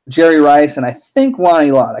 Jerry Rice, and I think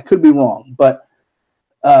Ronnie Lott. I could be wrong, but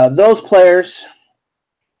those players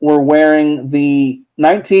were wearing the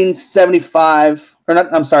 1975, or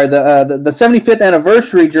not, I'm sorry, the 75th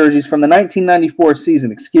anniversary jerseys from the 1994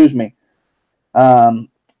 season, excuse me. And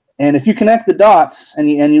if you connect the dots and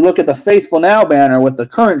you look at the Faithful Now banner with the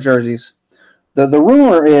current jerseys, the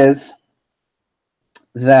rumor is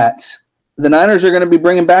that the Niners are going to be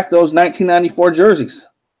bringing back those 1994 jerseys.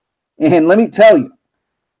 And let me tell you,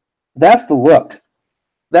 that's the look.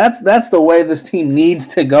 That's the way this team needs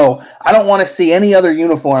to go. I don't want to see any other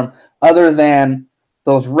uniform other than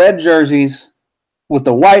those red jerseys with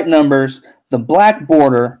the white numbers, the black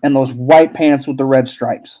border, and those white pants with the red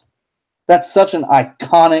stripes. That's such an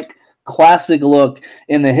iconic, classic look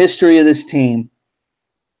in the history of this team.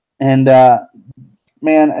 And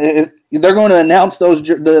man, if they're going to announce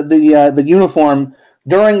the uniform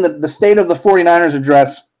during the State of the 49ers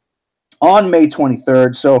address on May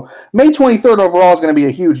 23rd. So May 23rd overall is going to be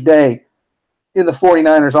a huge day in the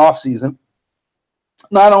 49ers offseason.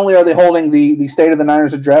 Not only are they holding the State of the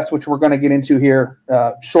Niners address, which we're going to get into here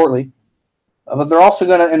shortly, but they're also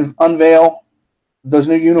going to unveil those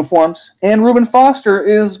new uniforms. And Reuben Foster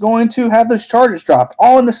is going to have those charges dropped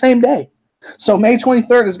all in the same day. So May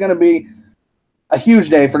 23rd is going to be a huge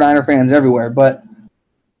day for Niner fans everywhere. But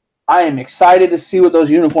I am excited to see what those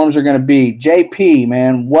uniforms are going to be. JP,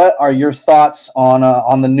 man, what are your thoughts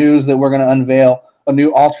on the news that we're going to unveil a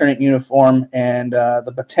new alternate uniform and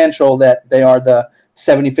the potential that they are the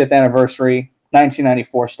 75th anniversary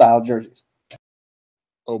 1994 style jerseys?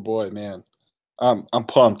 Oh boy, man, I'm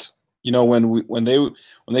pumped. You know, when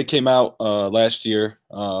they came out last year,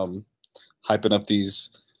 hyping up these,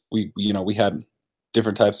 we had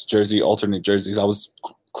different types of alternate jerseys. I was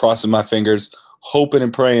crossing my fingers, hoping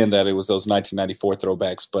and praying that it was those 1994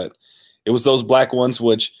 throwbacks, but it was those black ones,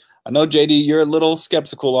 which I know, JD, you're a little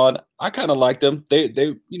skeptical on. I kind of liked them.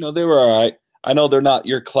 They were all right. I know they're not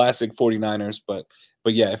your classic 49ers, but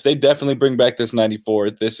yeah, if they definitely bring back this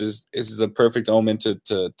 94, this is a perfect omen to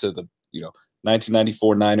the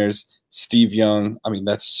 1994 Niners. Steve Young, I mean,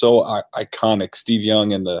 that's so iconic. Steve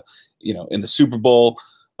Young in the Super Bowl,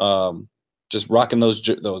 just rocking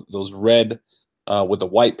those red with the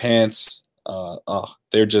white pants.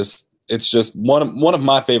 It's just one of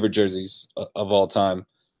my favorite jerseys of all time.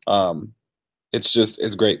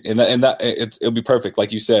 It's great, and it'll be perfect,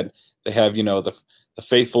 like you said. They have the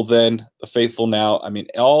faithful then, the faithful now. I mean,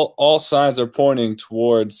 all signs are pointing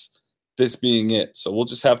towards this being it. So we'll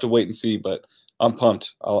just have to wait and see. But I'm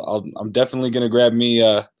pumped. I'm definitely gonna grab me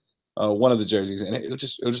one of the jerseys, and it'll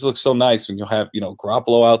just look so nice when you'll have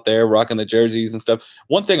Garoppolo out there rocking the jerseys and stuff.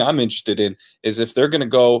 One thing I'm interested in is if they're gonna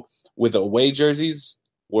go with away jerseys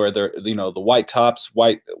where they're the white tops,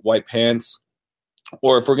 white pants,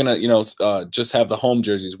 or if we're gonna just have the home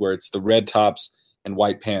jerseys where it's the red tops and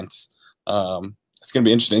white pants. It's gonna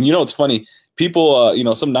be interesting. And it's funny.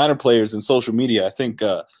 People, some Niner players in social media. I think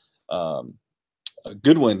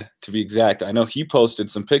Goodwin, to be exact. I know he posted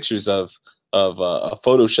some pictures of a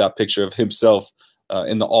Photoshop picture of himself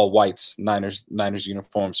in the all whites Niners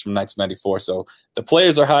uniforms from 1994. So the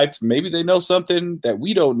players are hyped. Maybe they know something that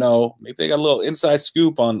we don't know. Maybe they got a little inside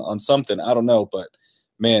scoop on something. I don't know, but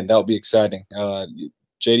man, that would be exciting.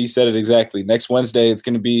 JD said it exactly. Next Wednesday, it's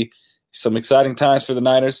going to be some exciting times for the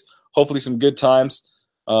Niners. Hopefully, some good times.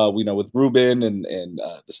 With Reuben and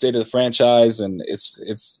the state of the franchise, and it's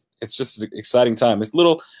just an exciting time. It's a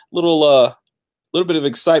little bit of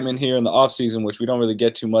excitement here in the off season, which we don't really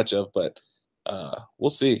get too much of, but we'll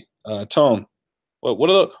see. Tone, what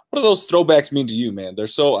do those throwbacks mean to you, man? They're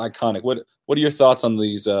so iconic. What are your thoughts on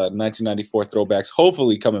these 1994 throwbacks?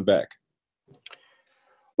 Hopefully coming back.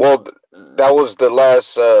 Well, that was the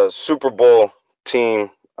last Super Bowl team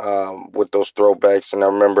with those throwbacks, and I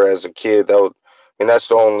remember as a kid that's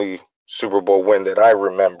the only Super Bowl win that I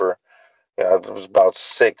remember. I was about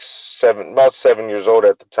 7 years old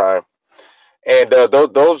at the time, and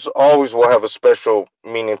those always will have a special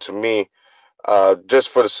meaning to me, just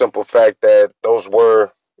for the simple fact that those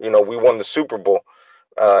were, we won the Super Bowl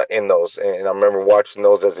in those, and I remember watching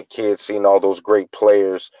those as a kid, seeing all those great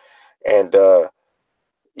players, and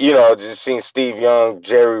just seeing Steve Young,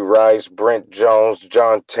 Jerry Rice, Brent Jones,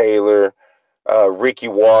 John Taylor, Ricky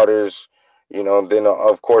Waters, and then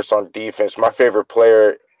of course on defense, my favorite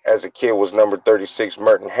player as a kid was number 36,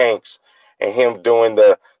 Merton Hanks, and him doing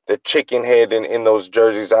the chicken head in those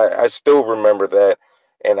jerseys. I still remember that,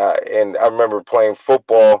 and I remember playing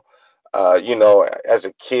football, as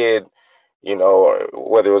a kid,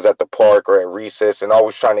 whether it was at the park or at recess, and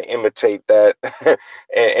always trying to imitate that,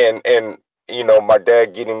 and my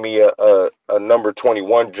dad getting me a number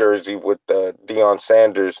 21 jersey with Deion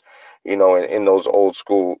Sanders, in those old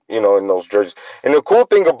school, in those jerseys. And the cool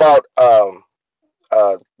thing about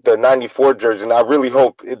the 94 jersey, and I really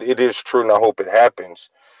hope it is true, and I hope it happens,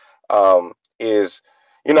 is,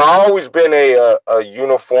 I've always been a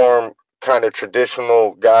uniform kind of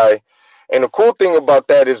traditional guy. And the cool thing about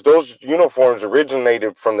that is those uniforms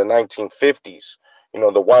originated from the 1950s,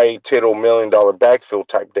 the Y.A. Tittle $1 million backfield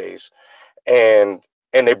type days. And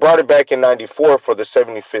they brought it back in 94 for the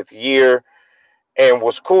 75th year. And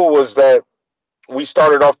what's cool was that we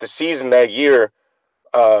started off the season that year,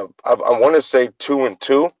 I want to say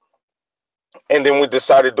 2-2. And then we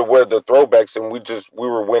decided to wear the throwbacks, and we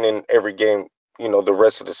were winning every game, the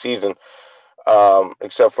rest of the season,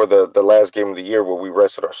 except for the last game of the year where we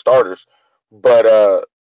rested our starters. But,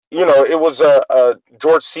 it was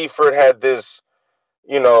George Seifert had this,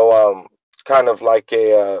 kind of like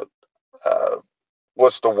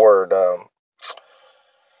what's the word?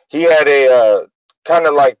 He had a kind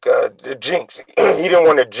of like the jinx. He didn't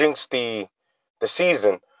want to jinx the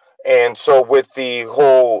season. And so with the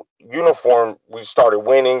whole uniform, we started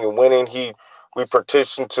winning and winning. We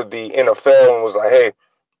petitioned to the NFL and was like, hey,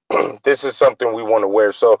 this is something we want to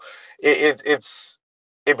wear. So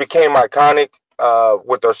it became iconic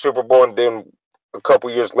with our Super Bowl. And then a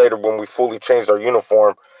couple years later, when we fully changed our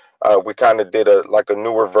uniform, we kind of did a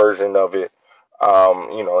newer version of it,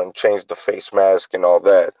 and changed the face mask and all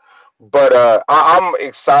that. But I'm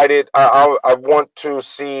excited. I want to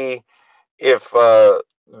see if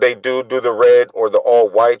they do the red or the all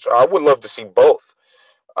whites. I would love to see both.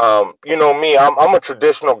 Me, I'm a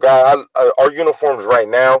traditional guy. Our uniforms right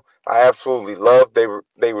now, I absolutely love.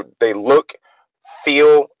 They look,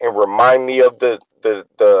 feel, and remind me of the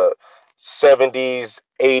 70s,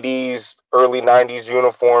 80s, early 90s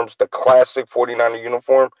uniforms, the classic 49er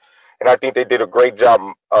uniform. And I think they did a great job,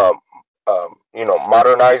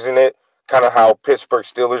 modernizing it, kind of how Pittsburgh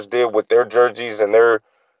Steelers did with their jerseys and their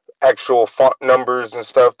actual font numbers and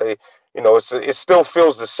stuff. They, it still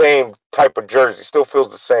feels the same type of jersey, still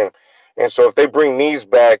feels the same. And so if they bring these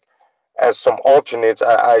back as some alternates,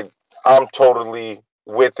 I'm totally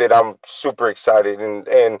with it. I'm super excited.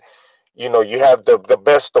 And you have the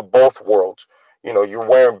best of both worlds. You're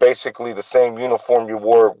wearing basically the same uniform you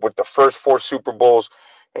wore with the first 4 Super Bowls,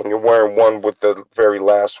 and you're wearing one with the very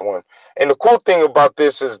last one. And the cool thing about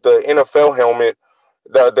this is the NFL helmet,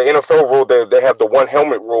 the NFL rule, they have the one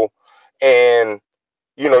helmet rule, and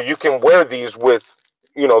you can wear these with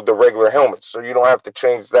the regular helmets, so you don't have to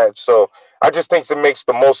change that. So I just think it makes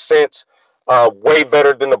the most sense. Way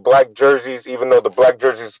better than the black jerseys, even though the black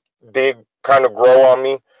jerseys did kind of grow on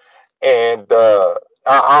me, and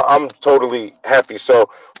I'm totally happy. So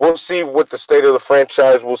we'll see what the state of the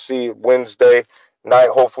franchise. We'll see Wednesday night.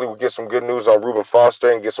 Hopefully we get some good news on Reuben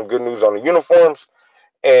Foster and get some good news on the uniforms.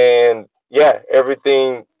 And yeah,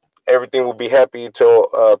 everything will be happy until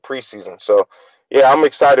preseason. So yeah, I'm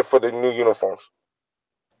excited for the new uniforms.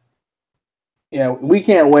 Yeah, we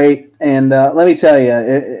can't wait. And let me tell you,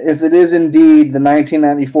 if it is indeed the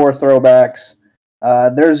 1994 throwbacks,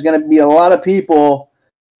 there's going to be a lot of people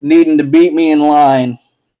needing to beat me in line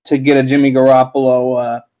to get a Jimmy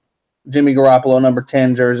Garoppolo number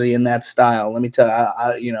 10 jersey in that style. Let me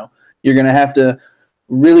tell you, you're going to have to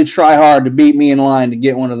really try hard to beat me in line to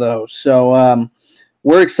get one of those. So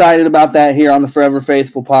we're excited about that here on the Forever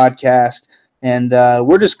Faithful podcast. And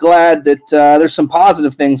we're just glad that there's some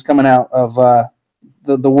positive things coming out of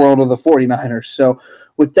the world of the 49ers. So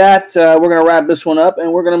with that, we're going to wrap this one up,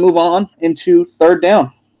 and we're going to move on into third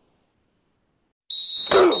down.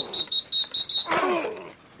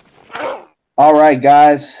 All right,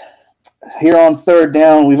 guys. Here on Third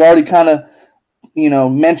Down, we've already kind of,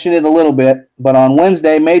 mentioned it a little bit, but on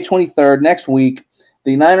Wednesday, May 23rd, next week,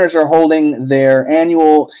 the Niners are holding their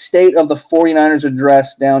annual State of the 49ers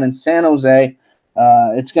address down in San Jose.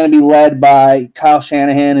 It's going to be led by Kyle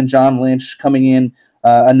Shanahan and John Lynch coming in,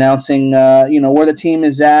 announcing, where the team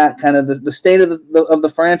is at, kind of the state of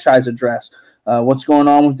the franchise address, what's going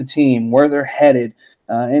on with the team, where they're headed,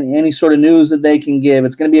 any sort of news that they can give.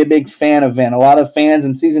 It's going to be a big fan event. A lot of fans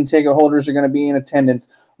and season ticket holders are going to be in attendance.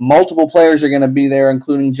 Multiple players are going to be there,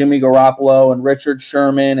 including Jimmy Garoppolo and Richard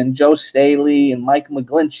Sherman and Joe Staley and Mike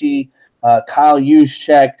McGlinchey, Kyle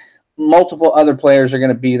Juszczyk. Multiple other players are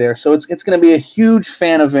going to be there. So it's going to be a huge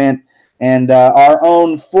fan event, and our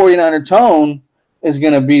own 49er Tone is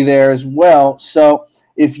going to be there as well. So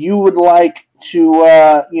if you would like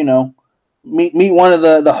to, meet one of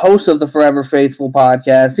the hosts of the Forever Faithful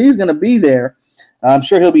podcast, he's going to be there. I'm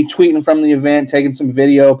sure he'll be tweeting from the event, taking some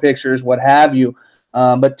video pictures, what have you.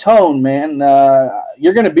 But Tone, man,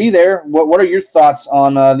 you're going to be there. What are your thoughts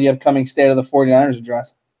on the upcoming State of the 49ers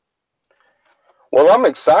address? Well, I'm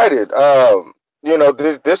excited.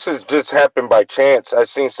 This has just happened by chance. I've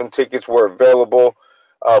seen some tickets were available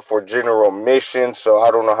for general admission, so I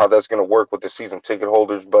don't know how that's going to work with the season ticket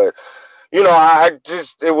holders. But,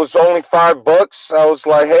 it was only $5. I was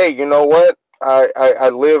like, hey, you know what? I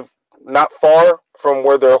live not far from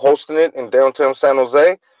where they're hosting it in downtown San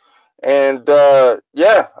Jose. And,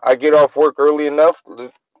 I get off work early enough.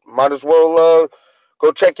 Might as well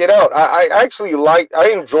go check it out. I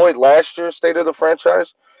enjoyed last year's State of the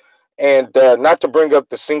Franchise. And not to bring up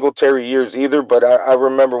the Singletary years either, but I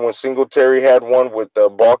remember when Singletary had one with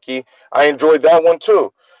Balky. I enjoyed that one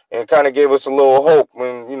too. And it kind of gave us a little hope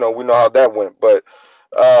when, we know how that went. But,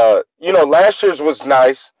 last year's was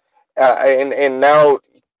nice. And now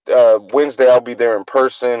Wednesday I'll be there in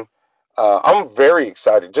person. I'm very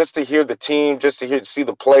excited just to hear the team, just to see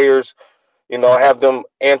the players, have them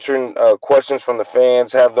answering questions from the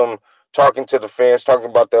fans, have them talking to the fans, talking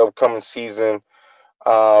about the upcoming season.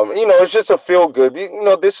 It's just a feel good.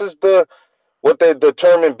 This is what the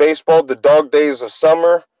term in baseball, the dog days of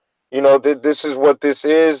summer. This is what this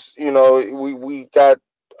is. We got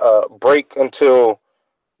break until,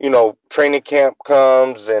 training camp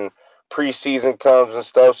comes and preseason comes and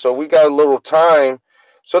stuff. So we got a little time.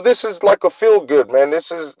 So this is like a feel good, man.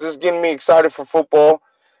 This is getting me excited for football.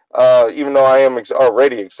 Even though I am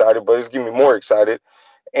already excited, but it's getting me more excited.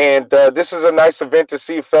 And this is a nice event to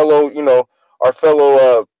see our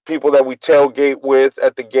fellow people that we tailgate with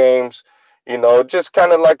at the games, just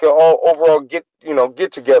kind of like an overall get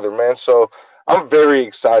together, man. So I'm very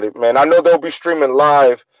excited, man. I know they'll be streaming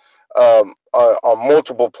live on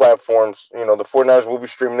multiple platforms. The 49ers will be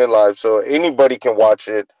streaming it live, so anybody can watch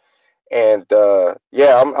it. And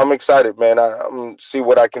I'm excited, man. I'm see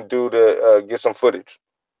what I can do to get some footage.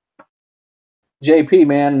 JP,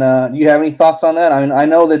 man, do you have any thoughts on that? I mean, I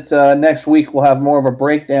know that next week we'll have more of a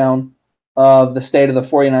breakdown of the State of the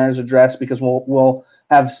 49ers address because we'll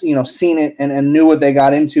have seen it and knew what they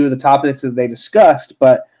got into, the topics that they discussed.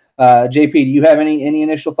 But JP, do you have any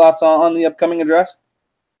initial thoughts on the upcoming address?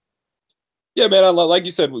 Yeah, man. Like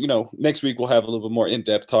you said, next week we'll have a little bit more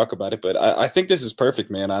in-depth talk about it. But I think this is perfect,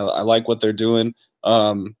 man. I like what they're doing.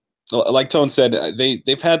 Like Tone said,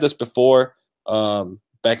 they've had this before.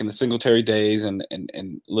 Back in the Singletary days and a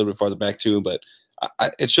little bit farther back too, but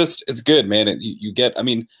it's good, man.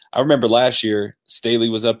 I remember last year Staley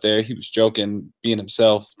was up there. He was joking, being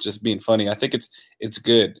himself, just being funny. I think it's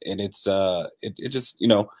good, and it just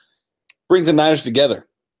brings the Niners together,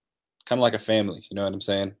 kind of like a family. You know what I'm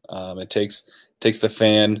saying? It takes the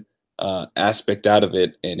fan aspect out of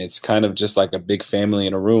it, and it's kind of just like a big family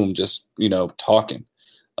in a room, just talking,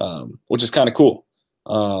 which is kind of cool.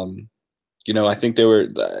 I think they were,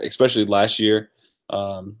 especially last year,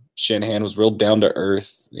 Shanahan was real down to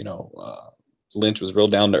earth. Lynch was real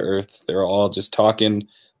down to earth. They were all just talking,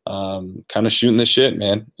 kind of shooting the shit,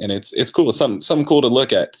 man. And it's cool. It's something cool to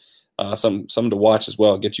look at, something to watch as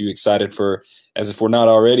well. Get you excited as if we're not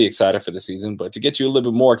already excited for the season, but to get you a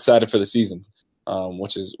little bit more excited for the season,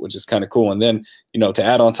 which is kind of cool. And then to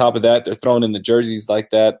add on top of that, they're throwing in the jerseys like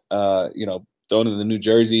that. Throwing in the new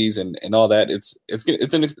jerseys and all that. It's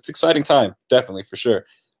an exciting time, definitely, for sure.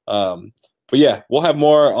 But yeah, we'll have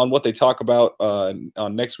more on what they talk about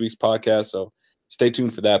on next week's podcast. So stay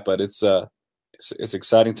tuned for that. But it's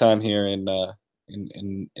exciting time here in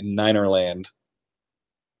Niner land.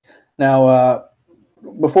 Now,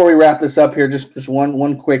 before we wrap this up here, just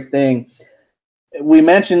one quick thing. We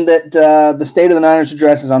mentioned that the State of the Niners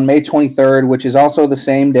address is on May 23rd, which is also the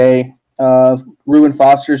same day of Reuben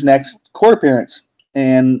Foster's next court appearance.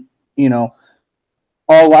 And,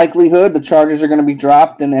 all likelihood, the charges are going to be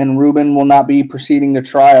dropped, and Reuben will not be proceeding to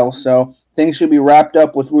trial. So things should be wrapped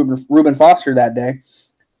up with Reuben Foster that day.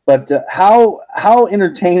 But how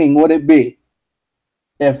entertaining would it be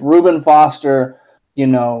if Reuben Foster,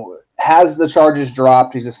 has the charges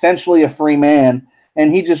dropped? He's essentially a free man,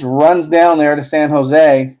 and he just runs down there to San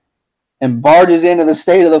Jose and barges into the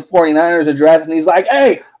state of the 49ers address, and he's like,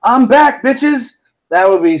 "Hey, I'm back, bitches." That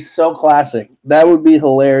would be so classic. That would be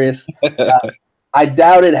hilarious. I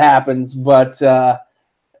doubt it happens, but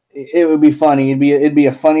it would be funny. It'd be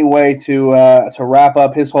a funny way to wrap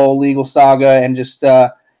up his whole legal saga and just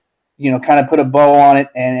kind of put a bow on it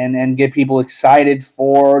and get people excited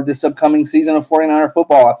for this upcoming season of 49er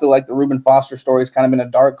football. I feel like the Reuben Foster story has kind of been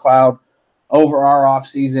a dark cloud over our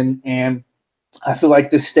offseason, and I feel like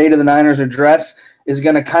this State of the Niners address is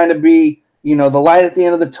going to kind of be, the light at the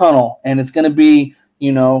end of the tunnel, and it's going to be,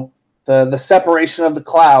 the separation of the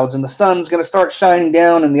clouds, and the sun's going to start shining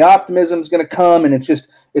down, and the optimism is going to come, and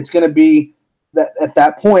it's going to be at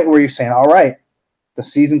that point where you're saying, all right, the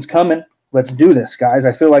season's coming. Let's do this, guys.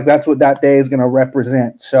 I feel like that's what that day is going to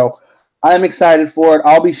represent. So I'm excited for it.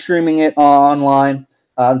 I'll be streaming it online.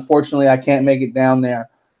 Unfortunately, I can't make it down there.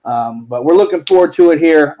 But we're looking forward to it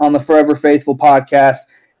here on the Forever Faithful podcast.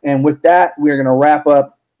 And with that, we're going to wrap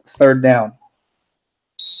up third down.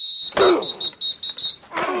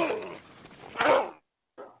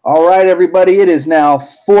 All right, everybody. It is now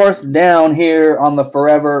fourth down here on the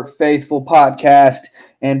Forever Faithful podcast.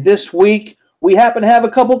 And this week, we happen to have a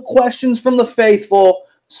couple questions from the faithful.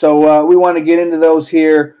 So we want to get into those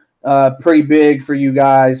here pretty big for you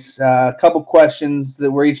guys. A couple questions that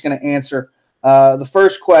we're each going to answer. The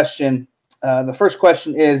first question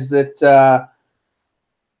is that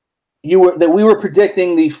we were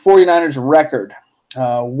predicting the 49ers record.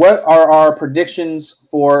 What are our predictions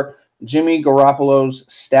for Jimmy Garoppolo's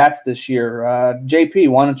stats this year? JP,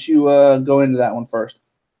 why don't you go into that one first?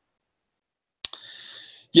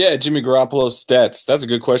 Yeah, Jimmy Garoppolo's stats. That's a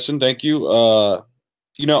good question. Thank you.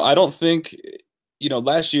 I don't think,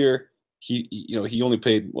 last year he only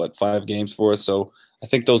played 5 games for us. So I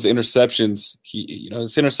think those interceptions,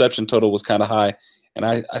 his interception total was kind of high. And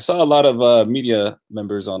I saw a lot of media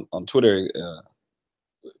members on Twitter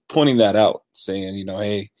pointing that out, saying,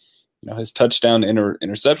 hey, his touchdown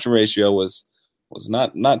interception ratio was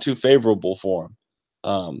not too favorable for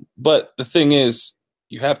him. But the thing is,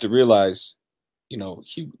 you have to realize,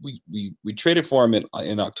 we traded for him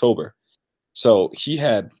in October, so he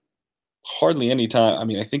had hardly any time. I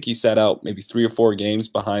mean, I think he sat out maybe 3 or 4 games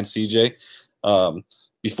behind CJ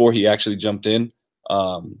before he actually jumped in.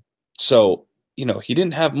 So he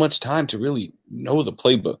didn't have much time to really know the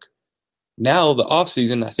playbook. Now the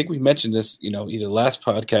offseason, I think we mentioned this, either last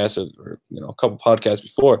podcast or a couple podcasts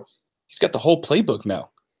before. He's got the whole playbook now.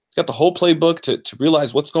 He's got the whole playbook to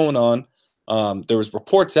realize what's going on. There was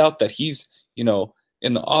reports out that he's in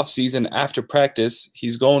the offseason after practice,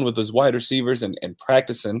 he's going with his wide receivers and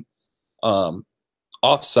practicing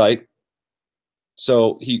off-site.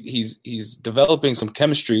 So he's developing some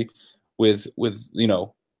chemistry with the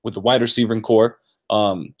wide receiving core,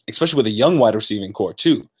 especially with a young wide receiving core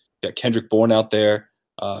too. You got Kendrick Bourne out there,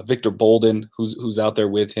 Victor Bolden, who's out there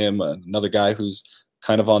with him, another guy who's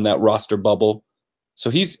kind of on that roster bubble.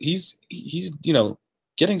 So he's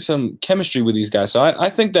getting some chemistry with these guys. So I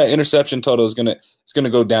think that interception total is gonna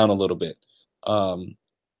go down a little bit,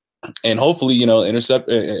 and hopefully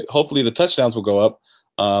hopefully the touchdowns will go up,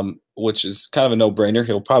 which is kind of a no-brainer.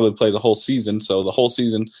 He'll probably play the whole season. So the whole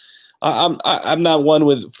season, I'm not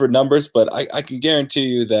one for numbers, but I can guarantee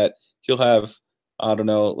you that he'll have, I don't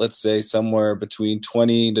know, let's say somewhere between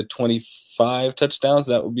 20 to 25 touchdowns.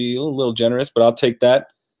 That would be a little generous, but I'll take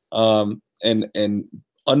that. And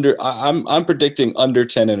I'm predicting under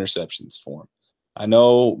 10 interceptions for him. I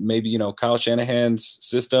know maybe, Kyle Shanahan's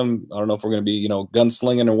system, I don't know if we're going to be,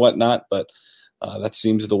 gunslinging or whatnot, but that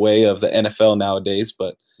seems the way of the NFL nowadays.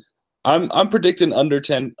 But I'm predicting under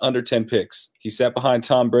 10 picks. He sat behind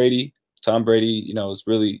Tom Brady. Tom Brady, is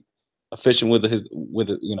really efficient with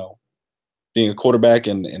being a quarterback,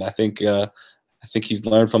 and I think he's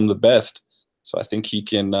learned from the best. So I think he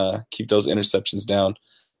can keep those interceptions down.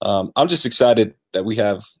 I'm just excited that we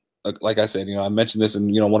have, like I said, I mentioned this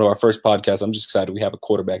in one of our first podcasts. I'm just excited we have a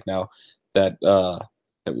quarterback now that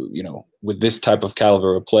with this type of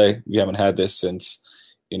caliber of play. We haven't had this since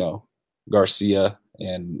Garcia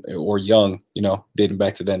or Young, dating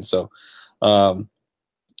back to then. So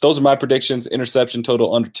those are my predictions. Interception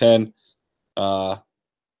total under 10, about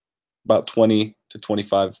 20 to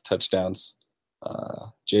 25 touchdowns.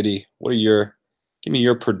 JD, give me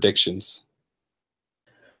your predictions?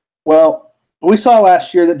 Well, we saw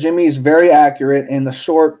last year that Jimmy is very accurate in the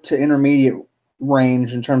short to intermediate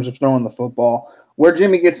range in terms of throwing the football. Where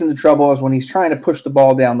Jimmy gets into trouble is when he's trying to push the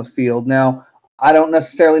ball down the field. Now, I don't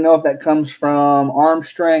necessarily know if that comes from arm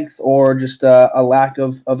strength or just a lack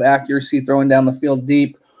of accuracy throwing down the field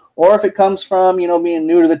deep, or if it comes from, being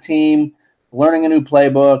new to the team, learning a new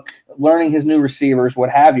playbook, learning his new receivers,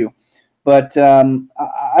 what have you. But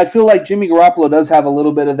I feel like Jimmy Garoppolo does have a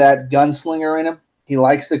little bit of that gunslinger in him. He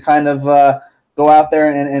likes to kind of go out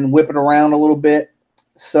there and whip it around a little bit.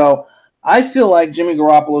 So I feel like Jimmy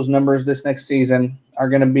Garoppolo's numbers this next season are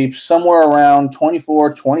going to be somewhere around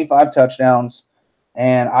 24, 25 touchdowns,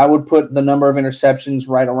 and I would put the number of interceptions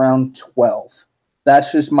right around 12.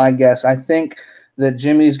 That's just my guess. I think that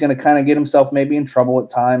Jimmy's going to kind of get himself maybe in trouble at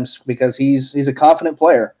times because he's a confident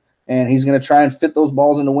player, and he's going to try and fit those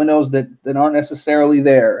balls into windows that aren't necessarily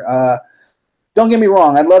there. Don't get me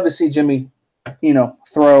wrong. I'd love to see Jimmy,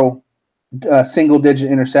 throw single-digit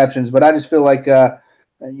interceptions, but I just feel like,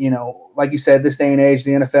 like you said, this day and age,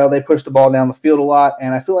 the NFL, they push the ball down the field a lot,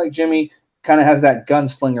 and I feel like Jimmy kind of has that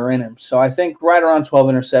gunslinger in him. So I think right around 12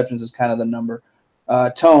 interceptions is kind of the number.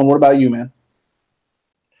 Tone, what about you, man?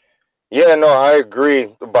 Yeah, no, I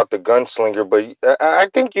agree about the gunslinger, but I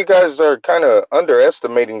think you guys are kind of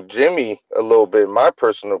underestimating Jimmy a little bit, in my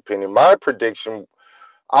personal opinion. My prediction,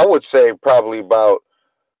 I would say probably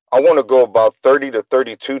I want to go about 30 to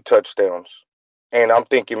 32 touchdowns, and I'm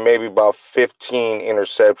thinking maybe about 15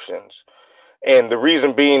 interceptions. And the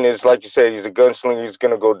reason being is, like you said, he's a gunslinger. He's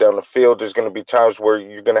going to go down the field. There's going to be times where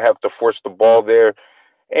you're going to have to force the ball there.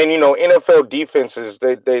 And, NFL defenses,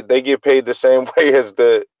 they get paid the same way as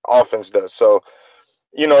the offense does. So,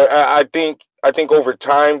 I think over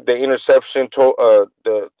time the interception total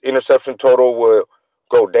will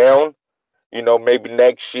go down. Maybe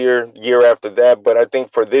next year after that. But I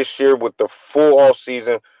think for this year, with the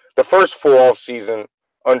first full off season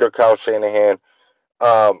under Kyle Shanahan,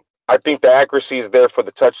 I think the accuracy is there for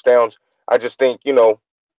the touchdowns. I just think,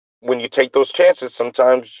 when you take those chances,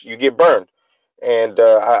 sometimes you get burned. And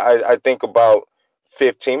I think about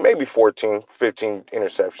 15, maybe 14, 15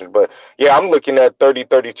 interceptions. But, yeah, I'm looking at 30,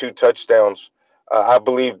 32 touchdowns. I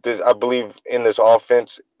believe in this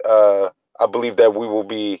offense. I believe that we will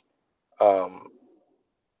be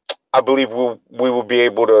I believe we will be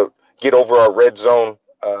able to get over our red zone,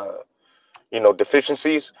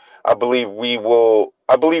 deficiencies. I believe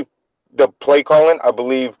the play calling. I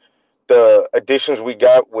believe the additions we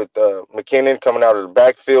got with McKinnon coming out of the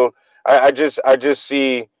backfield. I just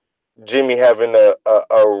see Jimmy having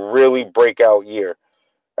a really breakout year.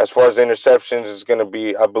 As far as interceptions is going to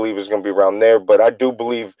be, I believe it's going to be around there. But I do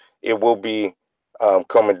believe it will be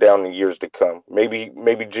coming down in years to come. Maybe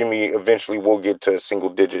Jimmy eventually will get to a single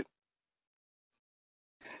digit.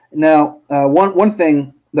 Now, one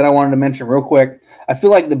thing that I wanted to mention real quick, I feel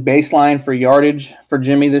like the baseline for yardage for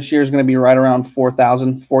Jimmy this year is going to be right around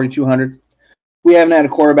 4,000, 4,200. We haven't had a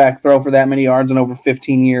quarterback throw for that many yards in over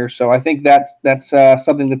 15 years, so I think that's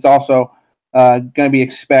something that's also going to be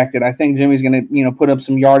expected. I think Jimmy's going to put up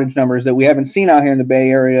some yardage numbers that we haven't seen out here in the Bay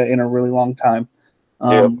Area in a really long time.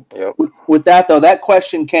 Yep. With that, though, that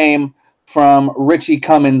question came from Richie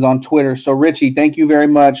Cummins on Twitter. So, Richie, thank you very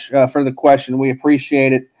much for the question. We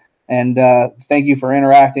appreciate it. And thank you for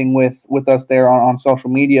interacting with us there on social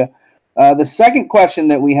media. The second question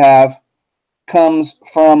that we have comes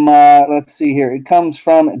from, let's see here. It comes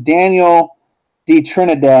from Daniel D.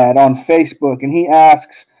 Trinidad on Facebook. And he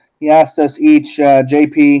asked us each,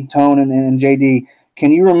 JP, Tone, and JD,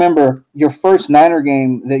 can you remember your first Niner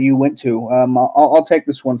game that you went to? I'll take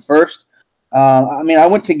this one first. I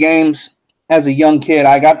went to games as a young kid.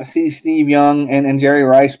 I got to see Steve Young and Jerry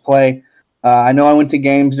Rice play. I know I went to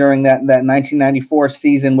games during that 1994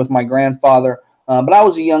 season with my grandfather, but I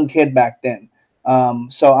was a young kid back then.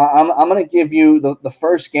 So I'm going to give you the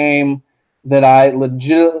first game that I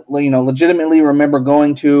legitimately remember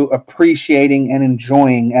going to, appreciating and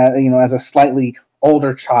enjoying, as a slightly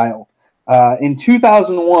older child. In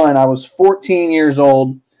 2001, I was 14 years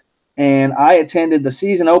old, and I attended the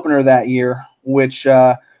season opener that year, which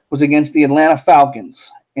was against the Atlanta Falcons.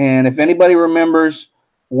 And if anybody remembers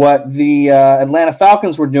what the Atlanta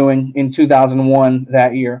Falcons were doing in 2001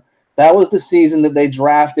 that year, that was the season that they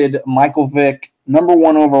drafted Michael Vick, number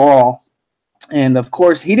 1 overall. And, of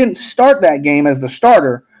course, he didn't start that game as the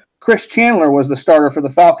starter. Chris Chandler was the starter for the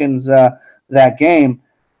Falcons that game.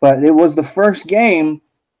 But it was the first game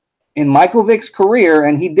in Michael Vick's career,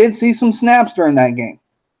 and he did see some snaps during that game.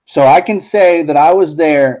 So I can say that I was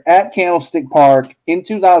there at Candlestick Park in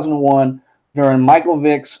 2001 during Michael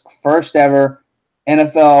Vick's first ever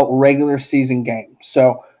NFL regular season game.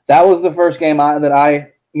 So that was the first game that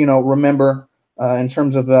I remember in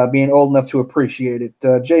terms of being old enough to appreciate it.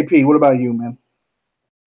 JP, what about you, man?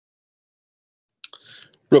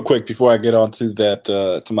 Real quick before I get on to that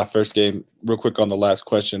to my first game, real quick on the last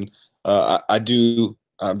question,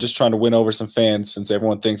 I'm just trying to win over some fans since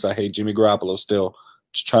everyone thinks I hate Jimmy Garoppolo still.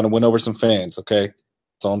 Just trying to win over some fans, okay?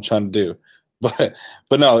 That's all I'm trying to do. But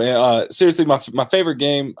no, seriously, my favorite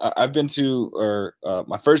game I've been to, or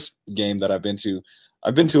my first game that I've been to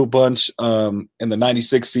a bunch in the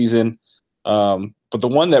 '96 season. But the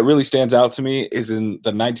one that really stands out to me is in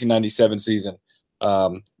the 1997 season.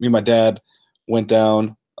 Me and my dad went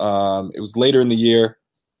down. It was later in the year.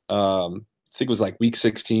 I think it was like week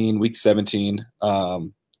 16, week 17.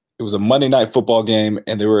 It was a Monday Night Football game,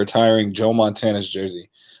 and they were retiring Joe Montana's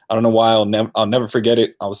jersey. I don't know why. I'll never forget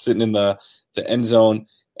it. I was sitting in the end zone,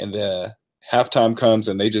 and the halftime comes,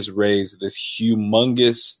 and they just raise this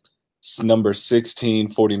humongous number 16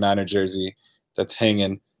 49er jersey that's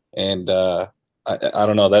hanging. And I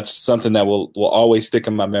don't know. That's something that will always stick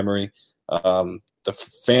in my memory. The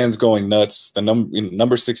fans going nuts, the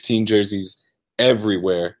number 16 jerseys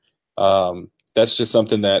everywhere. That's just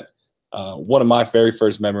something that one of my very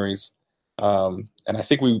first memories. And I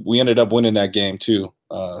think we ended up winning that game too.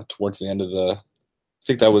 Towards the end of I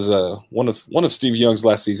think that was one of Steve Young's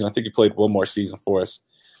last season. I think he played one more season for us.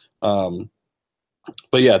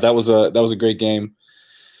 But yeah, that was a great game,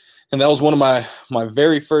 and that was one of my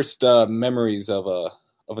very first memories of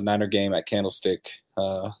a Niner game at Candlestick.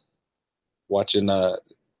 Watching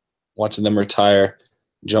them retire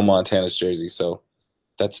Joe Montana's jersey. So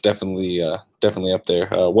that's definitely up there.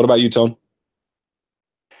 What about you, Tone?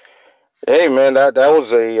 Hey, man, that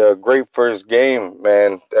was a great first game,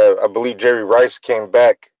 man. I believe Jerry Rice came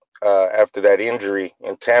back after that injury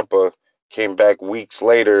in Tampa, came back weeks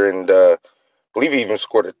later, and I believe he even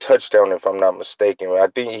scored a touchdown, if I'm not mistaken.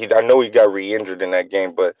 I know he got re-injured in that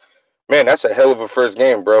game, but man, that's a hell of a first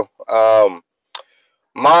game, bro.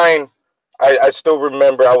 Mine, I still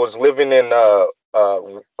remember I was living in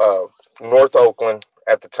North Oakland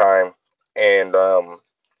at the time, and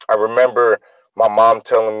I remember my mom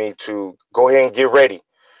telling me to go ahead and get ready.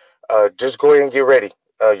 Just go ahead and get ready.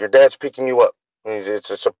 Your dad's picking you up. It's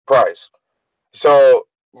a surprise. So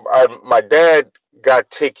my dad got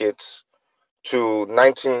tickets to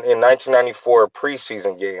 1994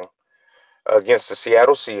 preseason game against the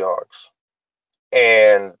Seattle Seahawks,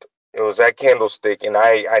 and it was at Candlestick. And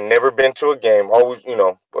I never been to a game. Always,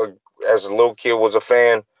 as a little kid, was a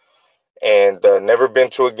fan, and never been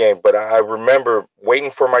to a game. But I remember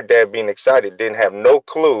waiting for my dad, being excited. Didn't have no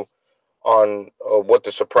clue on what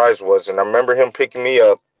the surprise was, and I remember him picking me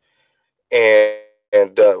up,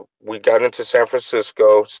 and we got into San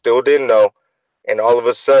Francisco. Still didn't know, and all of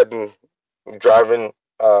a sudden, driving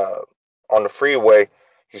on the freeway,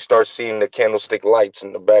 you start seeing the Candlestick lights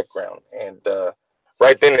in the background, and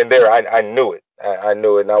right then and there, I knew it. I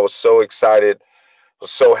knew it, and I was so excited,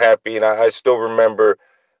 was so happy, and I still remember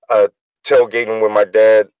tailgating with my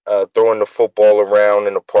dad, throwing the football around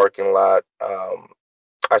in the parking lot.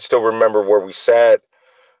 I still remember where we sat.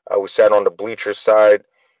 We sat on the bleacher side.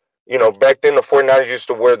 Back then the 49ers used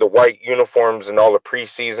to wear the white uniforms in all the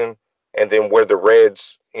preseason, and then wear the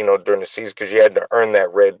reds, during the season, because you had to earn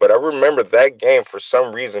that red. But I remember that game, for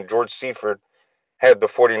some reason, George Seifert had the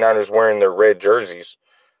 49ers wearing their red jerseys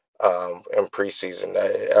in preseason.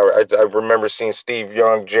 I remember seeing Steve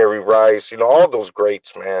Young, Jerry Rice, all those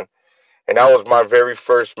greats, man. And that was my very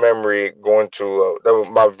first memory going to that was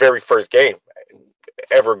my very first game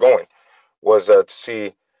ever going, was to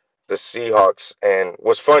see the Seahawks. And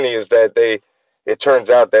what's funny is that it turns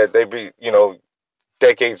out that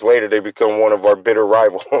decades later, they become one of our bitter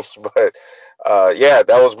rivals. But yeah,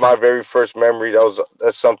 that was my very first memory.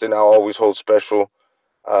 That's something I always hold special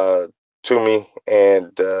to me.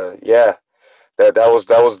 And yeah, that was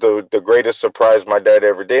the greatest surprise my dad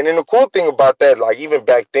ever did. And the cool thing about that, like even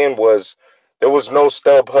back then, was there was no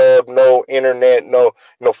StubHub, no internet, no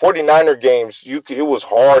 49er games. It was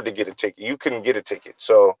hard to get a ticket. You couldn't get a ticket.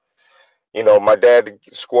 So my dad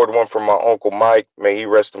scored one from my uncle Mike. May he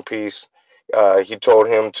rest in peace. He told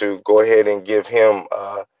him to go ahead and give him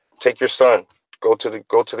take your son, go to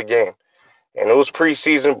the game. And it was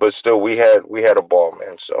preseason, but still we had a ball,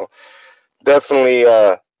 man. So definitely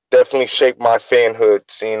shaped my fanhood,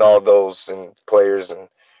 seeing all those and players, and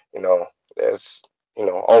that's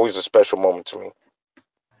always a special moment to me.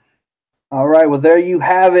 All right, well, there you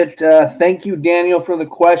have it. Thank you, Daniel, for the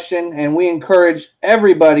question, and we encourage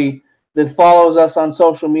everybody that follows us on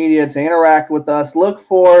social media to interact with us. Look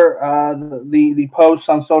for the posts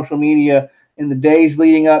on social media in the days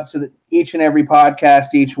leading up to each and every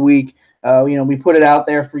podcast each week. We put it out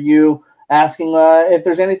there for you asking if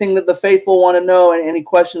there's anything that the faithful want to know and any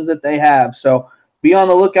questions that they have. So be on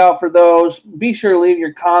the lookout for those. Be sure to leave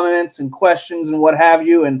your comments and questions and what have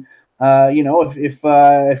you. And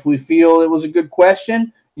if we feel it was a good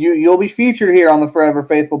question, you'll be featured here on the Forever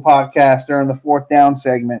Faithful podcast during the Fourth Down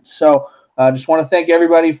segment. So just want to thank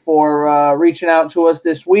everybody for reaching out to us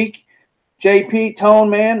this week. JP, Tone,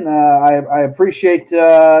 man, I appreciate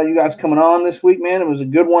you guys coming on this week, man. It was a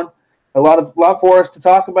good one. A lot for us to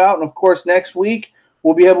talk about. And, of course, next week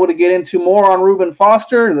we'll be able to get into more on Reuben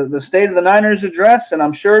Foster, the State of the Niners address, and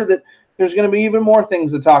I'm sure that there's going to be even more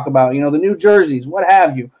things to talk about, the new jerseys, what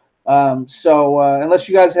have you. So unless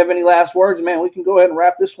you guys have any last words, man, we can go ahead and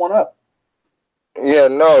wrap this one up. Yeah,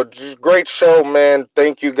 no, just great show, man.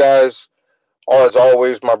 Thank you guys. As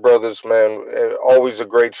always, my brothers, man. Always a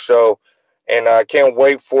great show. And I can't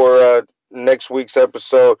wait for next week's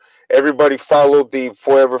episode. Everybody follow the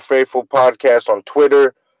Forever Faithful podcast on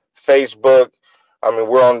Twitter, Facebook. I mean,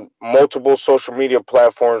 we're on multiple social media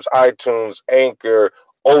platforms, iTunes, Anchor,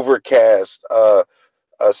 Overcast,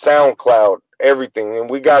 SoundCloud, everything. And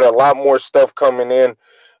we got a lot more stuff coming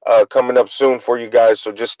up soon for you guys.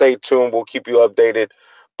 So just stay tuned. We'll keep you updated.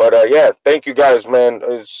 But yeah, thank you guys, man.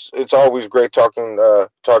 It's always great talking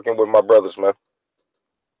with my brothers, man.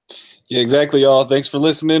 Yeah, exactly, y'all. Thanks for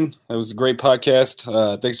listening. It was a great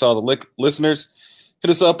podcast. Thanks to all the listeners.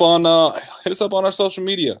 Hit us up on our social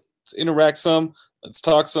media. Let's interact some. Let's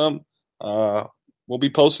talk some. We'll be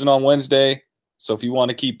posting on Wednesday. So if you want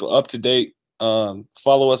to keep up to date,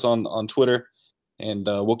 follow us on Twitter, and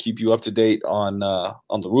we'll keep you up to date on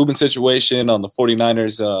the Reuben situation, on the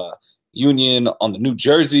 49ers union, on the new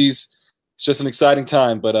jerseys. It's just an exciting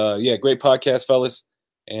time. But yeah, great podcast, fellas.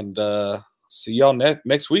 And see y'all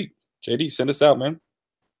next week. JD, send us out, man.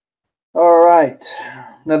 All right.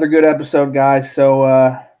 Another good episode, guys.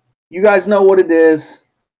 So you guys know what it is.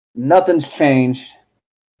 Nothing's changed.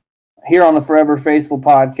 Here on the Forever Faithful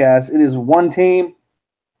podcast, it is one team,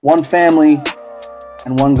 one family,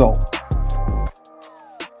 and one goal.